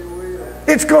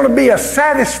 It's going to be a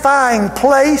satisfying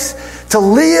place to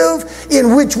live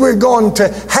in which we're going to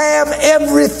have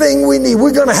everything we need.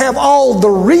 We're going to have all the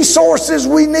resources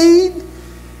we need.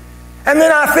 And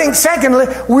then I think, secondly,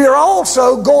 we're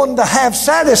also going to have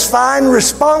satisfying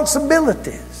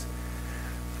responsibilities.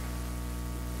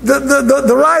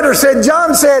 The writer said,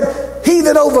 John said, he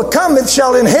that overcometh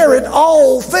shall inherit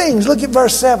all things. Look at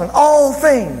verse 7. All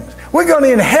things. We're going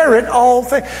to inherit all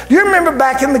things. Do you remember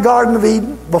back in the Garden of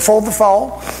Eden before the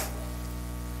fall?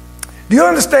 Do you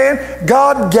understand?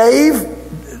 God gave,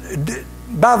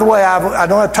 by the way, I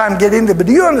don't have time to get into it, but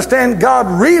do you understand God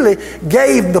really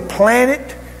gave the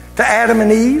planet to Adam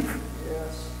and Eve?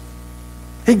 Yes.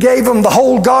 He gave them the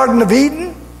whole Garden of Eden.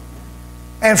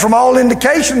 And from all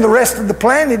indication, the rest of the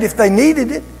planet, if they needed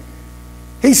it.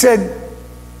 He said,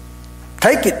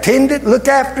 take it, tend it, look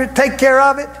after it, take care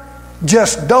of it.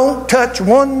 Just don't touch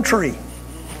one tree.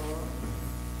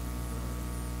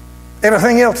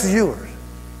 Everything else is yours.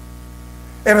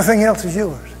 Everything else is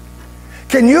yours.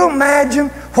 Can you imagine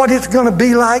what it's going to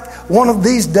be like one of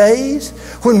these days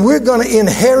when we're going to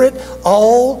inherit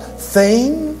all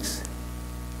things?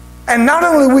 And not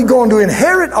only are we going to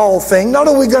inherit all things, not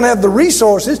only are we going to have the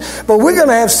resources, but we're going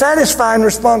to have satisfying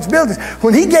responsibilities.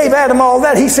 When He gave Adam all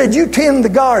that, He said, you tend the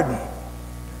garden.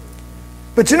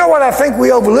 But you know what I think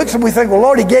we overlook? So we think, well,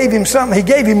 Lord, He gave him something. He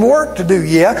gave him work to do,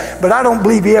 yeah. But I don't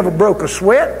believe He ever broke a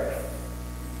sweat.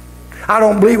 I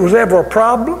don't believe it was ever a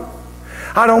problem.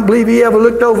 I don't believe He ever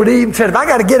looked over to Eve and said, if I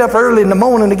got to get up early in the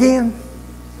morning again.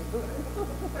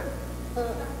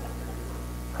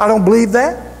 I don't believe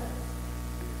that.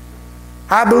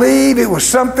 I believe it was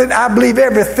something, I believe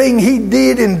everything He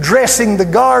did in dressing the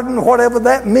garden, whatever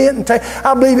that meant,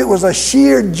 I believe it was a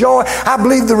sheer joy. I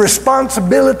believe the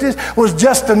responsibilities was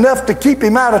just enough to keep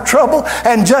Him out of trouble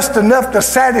and just enough to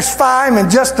satisfy Him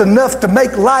and just enough to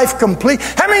make life complete.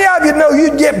 How many of you know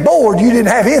you'd get bored? You didn't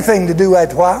have anything to do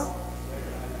after a while.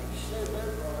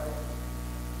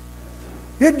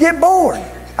 You'd get bored.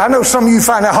 I know some of you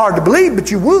find that hard to believe,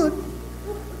 but you would.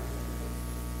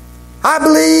 I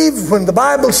believe when the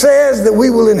Bible says that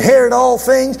we will inherit all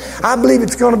things, I believe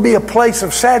it's going to be a place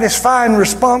of satisfying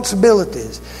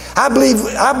responsibilities. I believe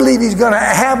He's going to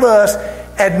have us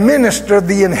administer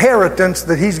the inheritance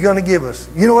that He's going to give us.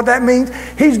 You know what that means?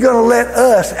 He's going to let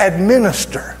us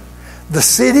administer the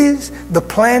cities, the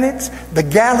planets, the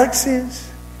galaxies.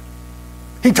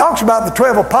 He talks about the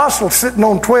 12 apostles sitting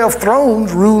on 12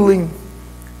 thrones ruling.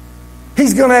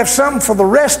 He's going to have something for the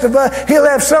rest of us. He'll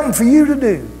have something for you to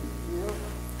do.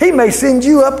 He may send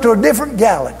you up to a different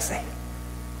galaxy.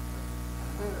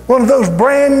 One of those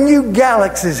brand new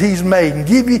galaxies He's made, and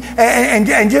give you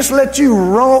and just let you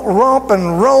romp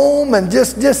and roam, and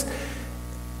just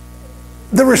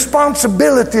the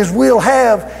responsibilities we'll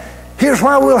have. Here's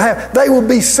why we'll have. They will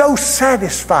be so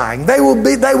satisfying. They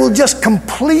will just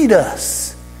complete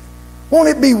us. Won't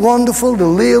it be wonderful to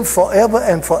live forever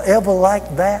and forever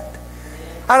like that?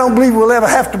 I don't believe we'll ever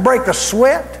have to break a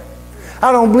sweat.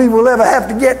 I don't believe we'll ever have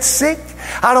to get sick.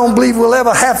 I don't believe we'll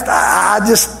ever have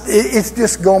to. It's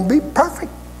just going to be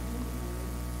perfect.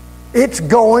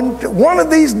 One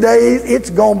of these days, it's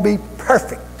going to be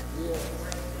perfect.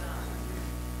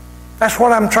 That's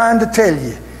what I'm trying to tell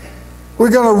you. We're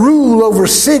going to rule over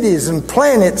cities and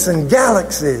planets and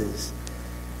galaxies.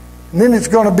 And then it's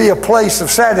going to be a place of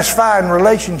satisfying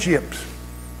relationships.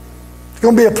 It's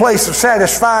going to be a place of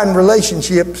satisfying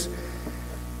relationships.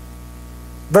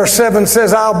 Verse 7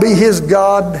 says, I'll be His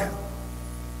God,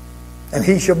 and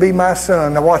He shall be my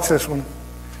son. Now watch this one.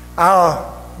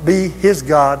 I'll be His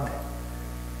God,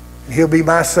 and He'll be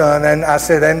my son. And I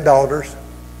said, and daughters.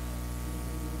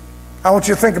 I want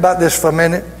you to think about this for a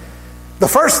minute. The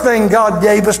first thing God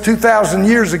gave us 2,000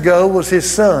 years ago was His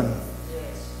Son.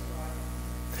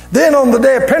 Then on the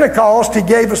day of Pentecost, He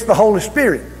gave us the Holy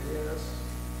Spirit.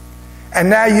 And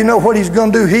now you know what He's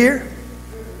going to do here?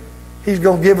 He's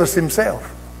going to give us Himself.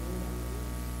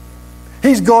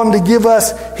 He's going to give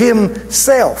us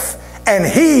Himself. And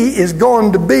He is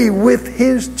going to be with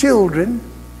His children.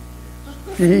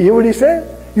 You hear what He said?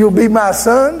 You'll be my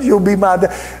sons. You'll be my...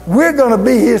 We're going to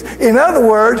be His... In other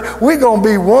words, we're going to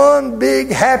be one big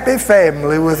happy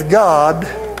family with God.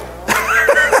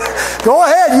 Go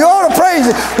ahead. You ought to praise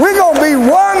it. We're going to be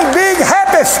one big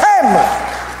happy family.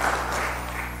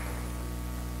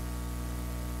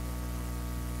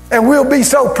 And we'll be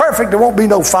so perfect there won't be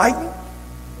no fighting.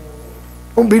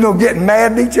 Won't be no getting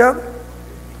mad at each other.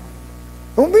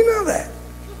 Won't be none of that.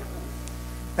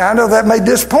 Now, I know that may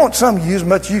disappoint some of you as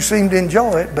much as you seem to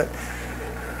enjoy it, but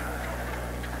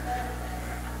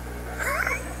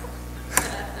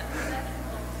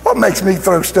what makes me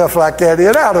throw stuff like that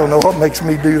in? I don't know what makes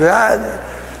me do that.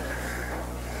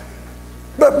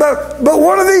 But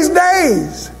one of these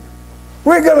days,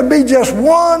 we're going to be just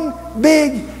one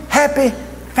big happy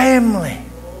family.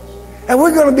 And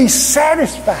we're going to be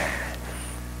satisfied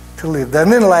to live there.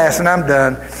 And then last, and I'm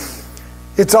done,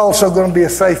 it's also going to be a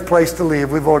safe place to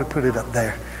live. We've already put it up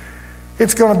there.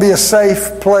 It's going to be a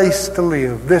safe place to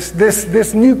live.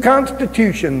 This new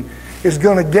Constitution is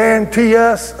going to guarantee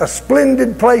us a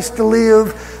splendid place to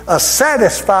live, a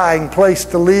satisfying place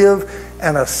to live,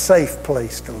 and a safe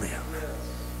place to live.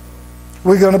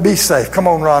 We're going to be safe. Come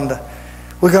on, Rhonda.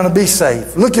 We're going to be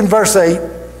safe. Look in verse 8.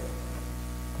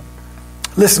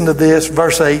 Listen to this,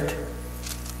 verse 8.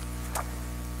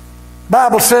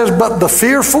 Bible says, but the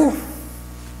fearful,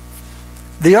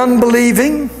 the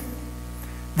unbelieving,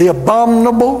 the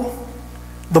abominable,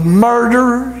 the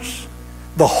murderers,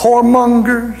 the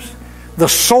whoremongers, the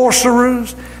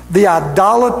sorcerers, the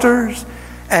idolaters,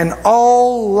 and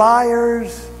all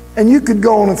liars. And you could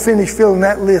go on and finish filling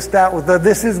that list out with that.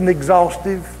 This isn't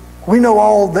exhaustive. We know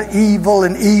all the evil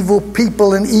and evil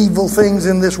people and evil things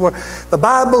in this world. The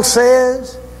Bible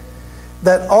says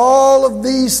that all of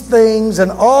these things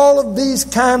and all of these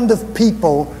kind of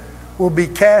people will be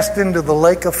cast into the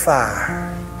lake of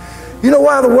fire. You know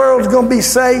why the world's going to be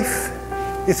safe?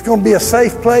 It's going to be a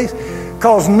safe place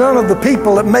because none of the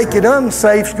people that make it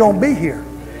unsafe is going to be here.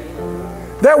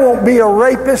 There won't be a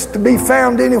rapist to be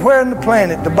found anywhere on the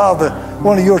planet to bother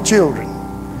one of your children.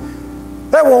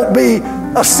 There won't be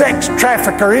a sex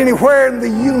trafficker anywhere in the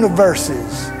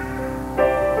universes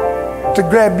to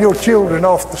grab your children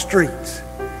off the streets.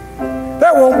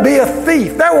 There won't be a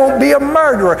thief. There won't be a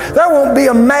murderer. There won't be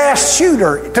a mass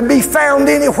shooter to be found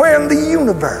anywhere in the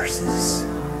universes.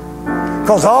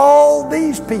 Because all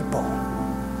these people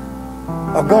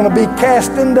are going to be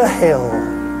cast into hell.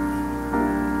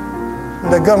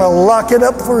 And they're going to lock it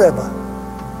up forever.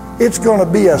 It's going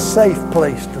to be a safe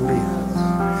place to live.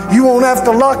 You won't have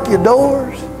to lock your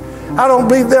doors. I don't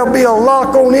believe there'll be a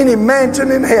lock on any mansion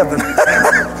in heaven.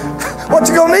 What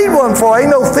you going to need one for? Ain't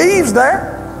no thieves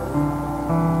there.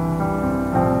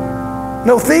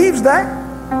 No thieves there.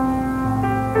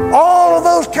 All of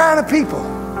those kind of people.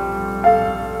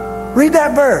 Read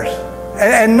that verse.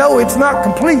 And no, it's not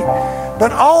complete.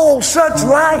 But all such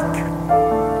like.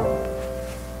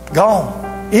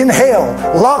 Gone. In hell.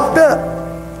 Locked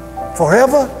up.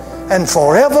 forever and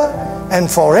forever and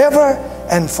forever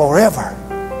and forever.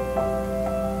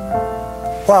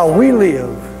 While we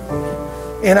live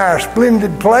in our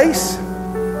splendid place,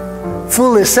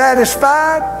 fully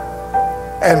satisfied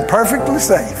and perfectly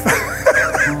safe.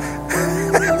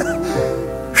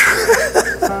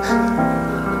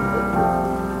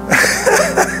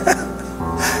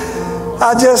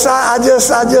 I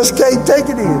just can't take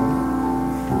it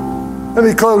in. Let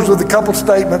me close with a couple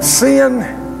statements. Sin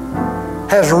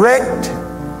has wrecked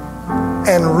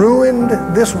and ruined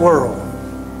this world.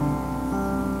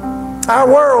 Our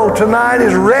world tonight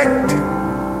is wrecked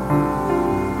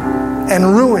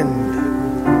and ruined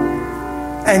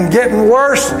and getting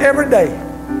worse every day.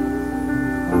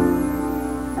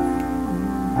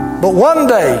 But one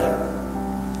day,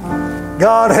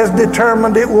 God has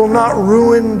determined it will not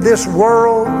ruin this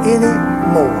world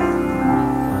anymore.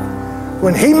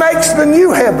 When He makes the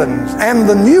new heavens and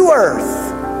the new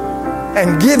earth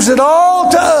and gives it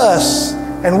all to us,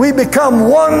 and we become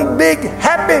one big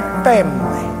happy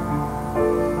family,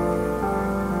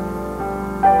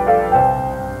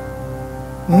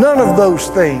 none of those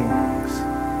things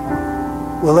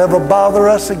will ever bother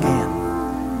us again.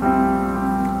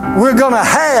 We're going to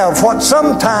have what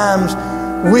sometimes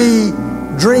we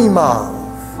dream of.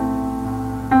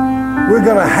 We're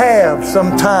going to have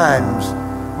sometimes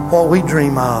what we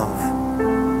dream of.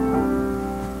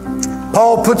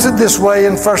 Paul puts it this way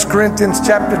in 1 Corinthians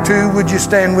chapter 2. Would you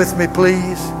stand with me,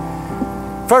 please?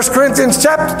 1 Corinthians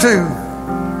chapter 2.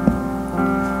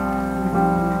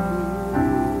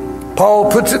 Paul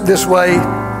puts it this way.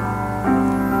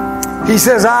 He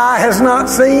says, eye has not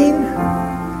seen,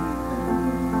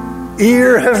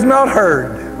 ear has not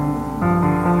heard,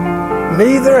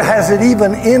 neither has it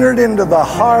even entered into the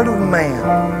heart of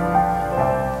man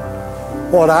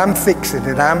what I'm fixing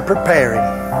and I'm preparing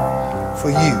for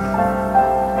you.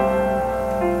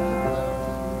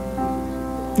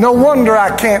 No wonder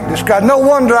I can't describe. No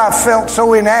wonder I felt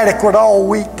so inadequate all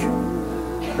week,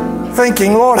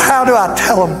 thinking, Lord, how do I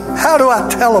tell them? How do I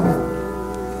tell them?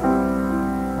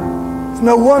 It's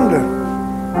no wonder.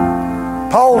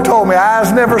 Paul told me,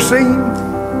 eyes never seen,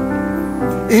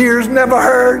 ears never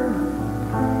heard.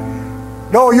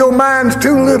 No, your mind's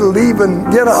too little to even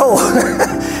get a hold.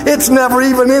 It's never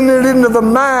even entered into the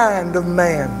mind of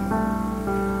man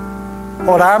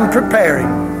what I'm preparing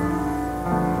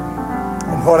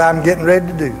and what I'm getting ready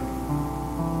to do.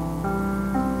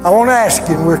 I want to ask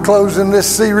you, and we're closing this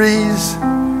series,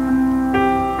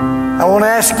 I want to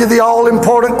ask you the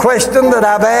all-important question that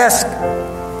I've asked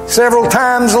several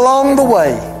times along the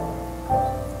way.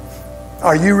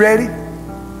 Are you ready?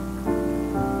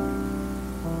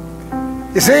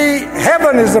 You see,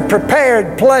 heaven is a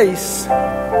prepared place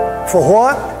for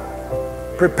what?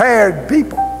 Prepared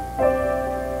people.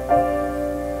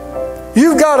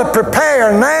 You've got to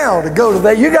prepare now to go to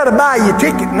that. You've got to buy your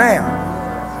ticket now.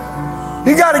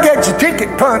 You got to get your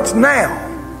ticket punched now.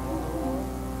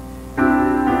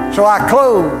 So I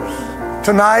close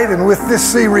tonight, and with this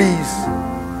series,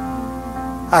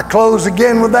 I close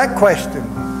again with that question.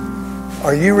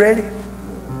 Are you ready?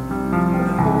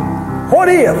 What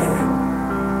if,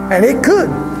 and it could,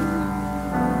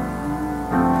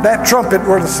 that trumpet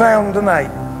were to sound tonight?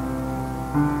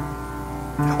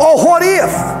 Oh, what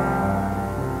if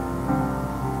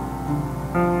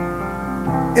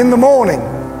in the morning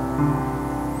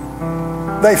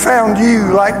they found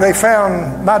you like they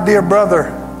found my dear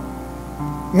brother,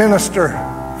 minister,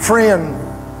 friend,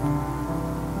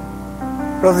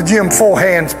 Brother Jim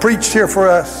Forehands, preached here for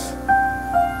us.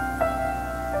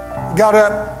 Got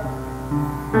up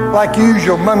like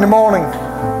usual Monday morning.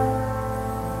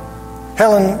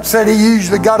 Helen said he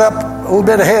usually got up a little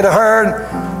bit ahead of her and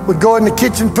would go in the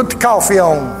kitchen and put the coffee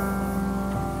on.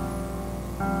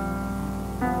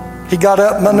 He got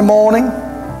up Monday morning.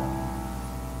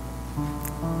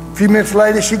 A few minutes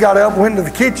later, she got up, went to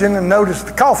the kitchen, and noticed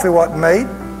the coffee wasn't made.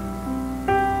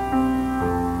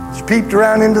 She peeped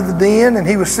around into the den, and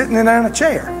he was sitting in there in a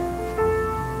chair.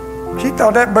 She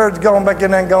thought that bird's gone back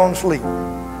in there and gone to sleep.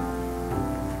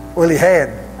 Well, he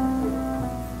had.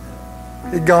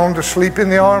 He'd gone to sleep in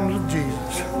the arms of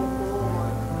Jesus.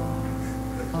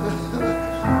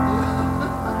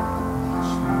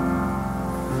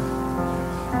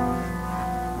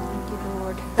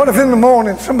 What if in the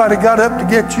morning somebody got up to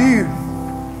get you?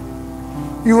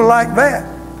 You were like that.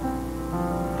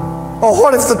 Or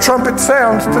what if the trumpet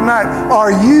sounds tonight?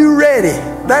 Are you ready?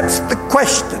 That's the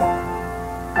question.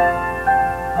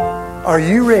 Are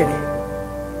you ready?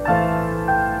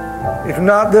 If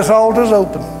not, this altar's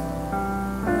open.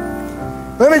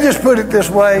 Let me just put it this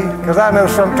way, because I know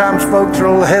sometimes folks are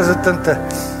a little hesitant to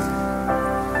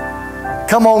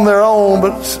come on their own.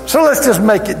 But so let's just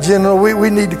make it general. We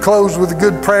need to close with a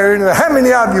good prayer. Anyway, how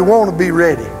many of you want to be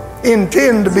ready?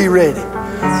 Intend to be ready?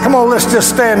 Come on, let's just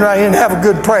stand right here and have a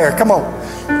good prayer. Come on.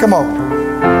 Come on.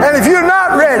 And if you're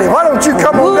not ready, why don't you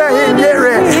come on down here and get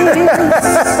ready?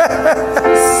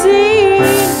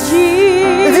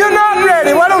 If you're not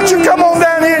ready, why don't you come on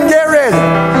down here and get ready?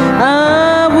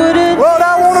 Lord,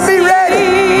 I want to be ready.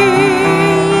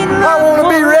 I want to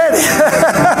be ready.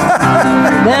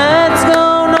 That's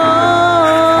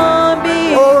gonna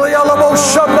be. Oh, yalabo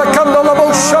shanda kandalabo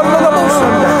shandalabo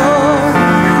sanda.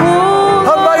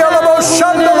 Hamba yalabo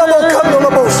shandalabo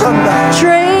kandalabo sanda.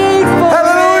 Trade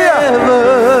forever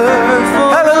for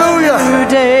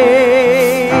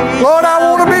today. Lord, I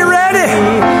want to be ready.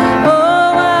 Oh,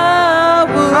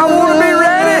 I want to be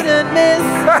ready. Miss,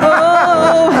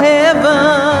 oh,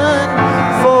 heaven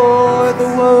for the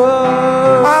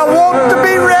world. I want to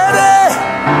be ready.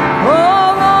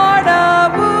 Oh, Lord,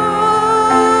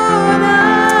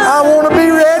 I want to be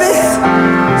ready.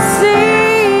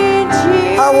 see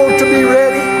Jesus. I want to be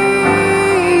ready.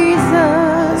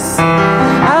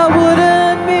 I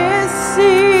wouldn't miss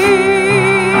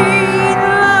seeing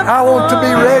I want to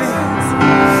be ready.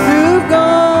 who've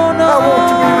gone I want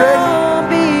to be ready. on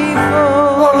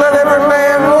before. Lord, let every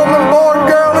man, woman, boy, and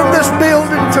girl in this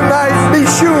building tonight be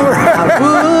sure.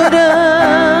 Wouldn't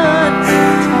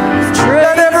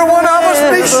Let every one of us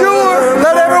be sure.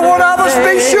 Let every one of us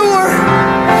be sure.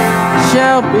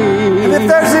 shall be. And if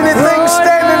there's anything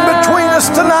standing between us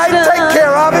tonight, take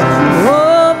care of it.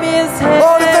 Oh, Miss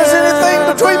Lord, if there's anything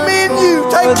between me and you,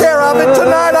 take care of it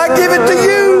tonight. I give it to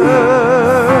you.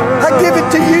 I give it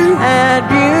to you. and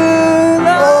you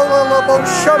Oh, labo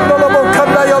shanda labo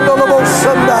kanda yanda labo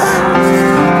sanda.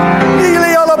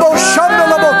 Ili labo shanda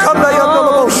labo kanda yanda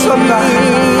labo sanda.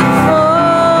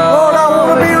 Lord, I want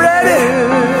to be ready.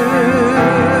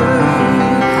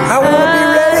 I want to be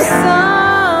ready.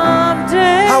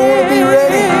 someday. I want to be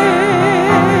ready.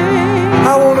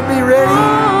 I want to be ready.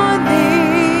 On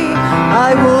thee I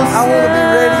will I want to be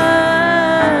ready.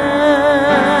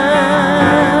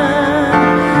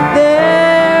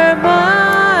 stand.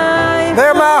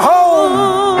 There my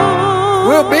home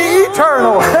will be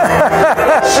eternal.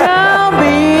 Shall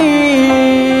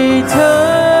be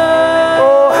turned.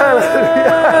 Oh,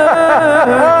 hallelujah.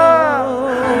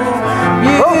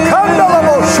 You Oh, kanda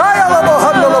labo shaya labo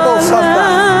handa labo sanda.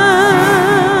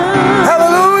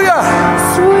 Hallelujah.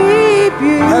 sweep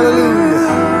you Hallelujah.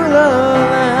 the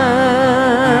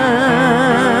land.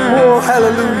 Oh,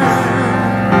 hallelujah.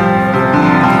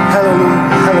 Hallelujah.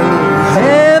 Hallelujah.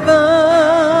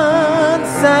 Heaven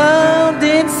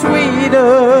sounding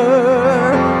sweeter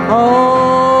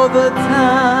all the time.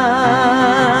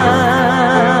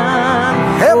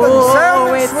 Heaven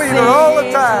sounding it sweeter all the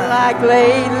seems time. Like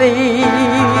lately,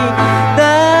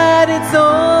 that it's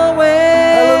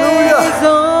always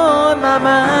on my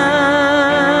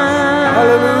mind.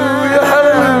 Hallelujah.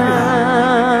 Hallelujah.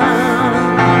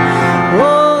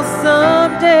 Oh,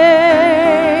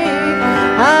 someday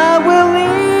I will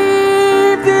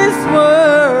leave this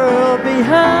world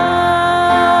behind.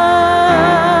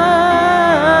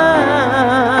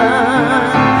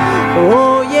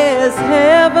 Oh, yes,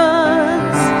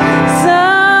 heaven's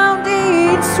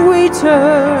sounding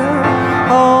sweeter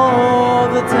all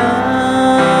the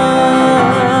time.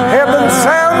 Heaven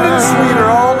sounding sweeter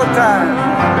all the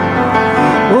time.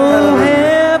 Oh,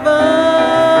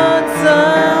 heaven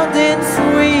sounding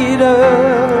sweeter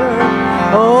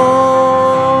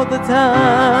all the time.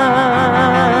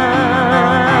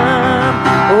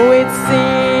 Oh, it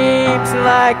seems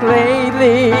like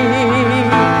lately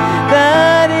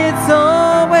that it's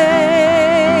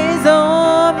always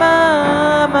on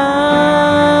my mind.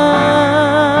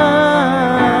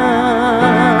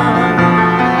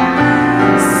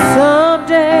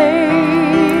 Someday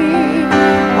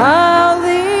I'll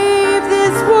leave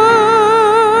this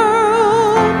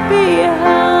world behind,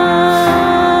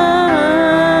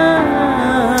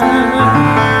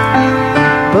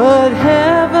 but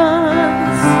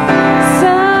heaven's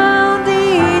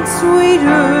sounding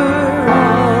sweeter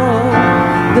all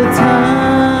the time.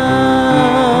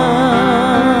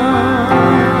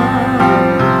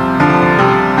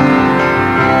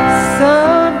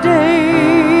 Someday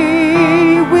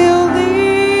we'll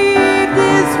leave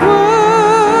this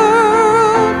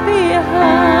world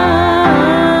behind.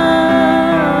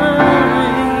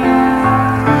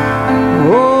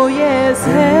 Oh, yes,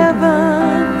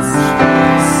 heaven's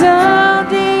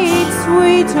sounding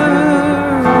sweeter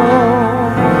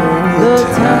all the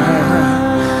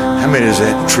time. How many is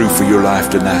that true for your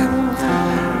life tonight?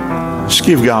 Let's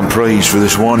give God praise for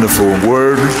this wonderful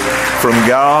word from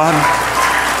God.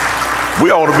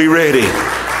 We ought to be ready.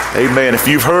 Amen. If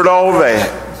you've heard all that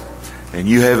and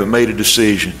you haven't made a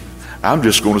decision, I'm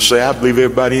just going to say I believe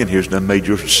everybody in here has done made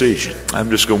your decision. I'm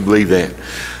just going to believe that.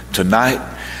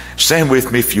 Tonight, stand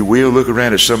with me if you will. Look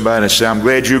around at somebody and say, I'm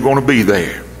glad you're going to be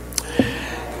there.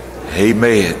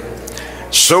 Amen.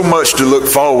 So much to look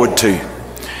forward to.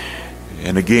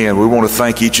 And again, we want to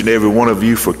thank each and every one of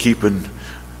you for keeping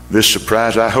this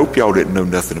surprise. I hope y'all didn't know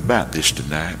nothing about this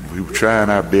tonight. We were trying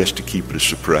our best to keep it a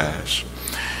surprise.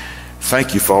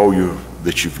 Thank you for all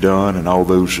that you've done and all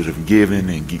those that have given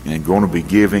and going to be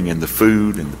giving, and the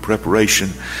food and the preparation.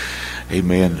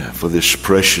 Amen. For this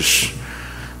precious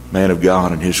man of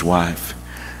God and his wife.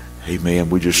 Amen.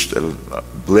 We just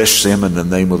bless them in the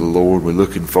name of the Lord. We're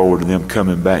looking forward to them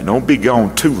coming back. Don't be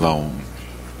gone too long.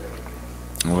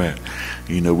 Well,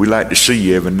 we like to see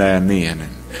you every now and then.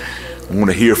 And I want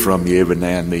to hear from you every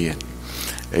now and then.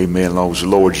 Amen. As long as the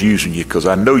Lord's using you, because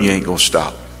I know you ain't going to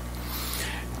stop.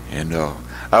 And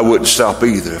I wouldn't stop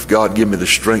either. If God give me the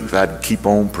strength, I'd keep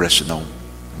on pressing on.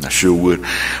 I sure would.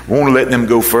 We want to let them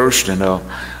go first, and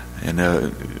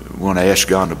we want to ask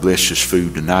God to bless this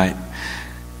food tonight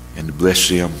and to bless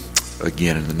them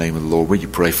again in the name of the Lord. Will you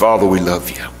pray? Father, we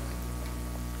love you.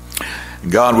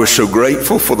 And God, we're so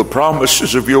grateful for the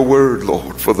promises of your word,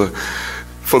 Lord, for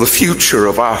the future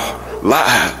of our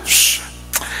lives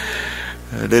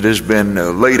that has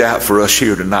been laid out for us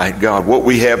here tonight. God, what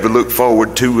we have to look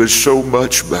forward to is so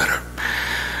much better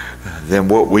than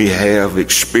what we have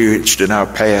experienced in our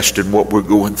past and what we're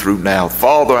going through now.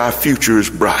 Father, our future is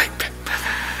bright,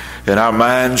 and our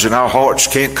minds and our hearts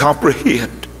can't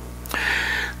comprehend.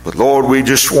 But Lord, we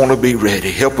just want to be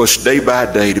ready. Help us day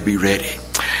by day to be ready.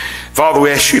 Father,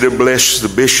 we ask you to bless the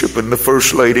bishop and the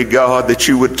first lady, God, that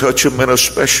you would touch them in a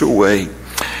special way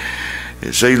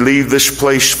as they leave this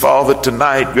place, Father,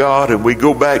 tonight, God, and we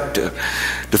go back to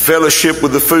fellowship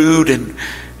with the food, and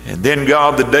then,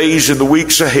 God, the days and the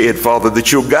weeks ahead, Father,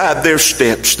 that you'll guide their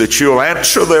steps, that you'll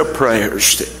answer their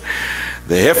prayers, that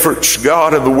the efforts,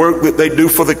 God, and the work that they do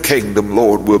for the kingdom,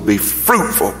 Lord, will be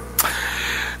fruitful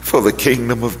for the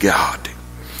kingdom of God.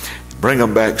 Bring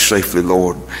them back safely,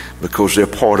 Lord, because they're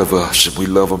part of us and we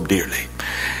love them dearly.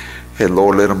 And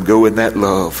Lord, let them go in that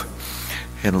love.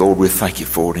 And Lord, we thank you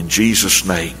for it in Jesus'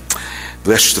 name.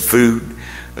 Bless the food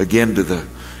again to the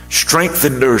strength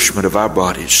and nourishment of our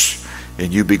bodies.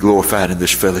 And you be glorified in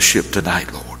this fellowship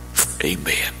tonight, Lord.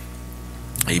 Amen.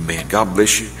 Amen. God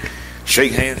bless you.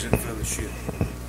 Shake hands.